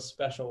 a real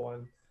special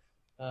one.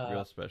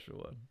 Real special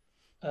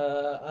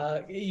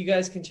one. You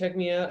guys can check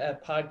me out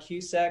at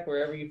PodQSac,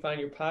 wherever you find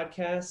your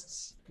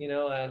podcasts,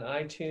 on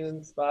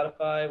iTunes,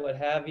 Spotify, what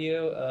have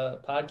you.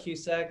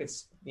 PodQSac,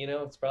 it's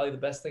probably the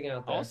best thing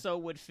out there. Also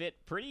would fit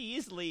pretty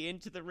easily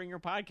into the Ringer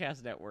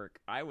Podcast Network,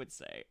 I would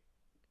say.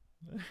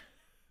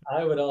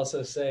 I would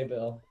also say,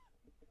 Bill,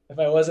 if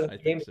I wasn't a I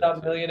think so,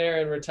 GameStop too.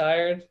 millionaire and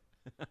retired,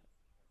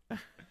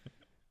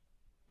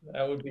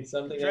 that would be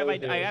something Trev, I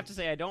would do. I have to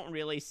say, I don't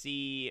really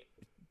see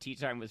Tea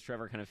Time with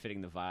Trevor kind of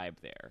fitting the vibe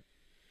there.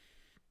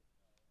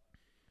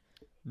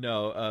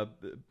 No,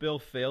 Bill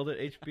failed at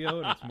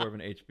HBO, and it's more of an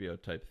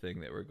HBO type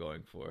thing that we're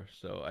going for.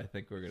 So I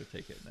think we're going to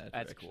take it in that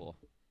That's direction. cool.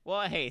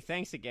 Well, hey,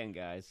 thanks again,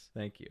 guys.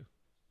 Thank you.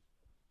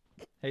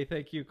 Hey,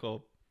 thank you,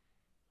 Cole.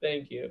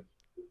 Thank you.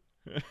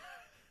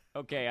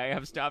 Okay, I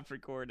have stopped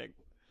recording.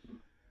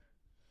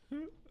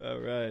 All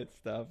right,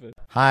 stop it.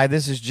 Hi,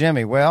 this is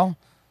Jimmy. Well,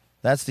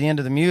 that's the end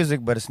of the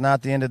music, but it's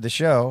not the end of the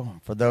show.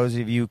 For those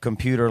of you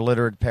computer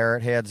literate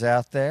parrot heads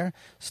out there,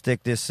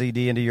 stick this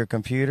CD into your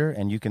computer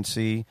and you can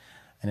see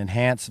an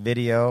enhanced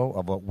video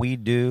of what we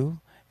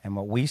do and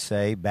what we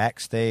say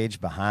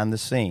backstage behind the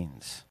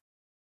scenes.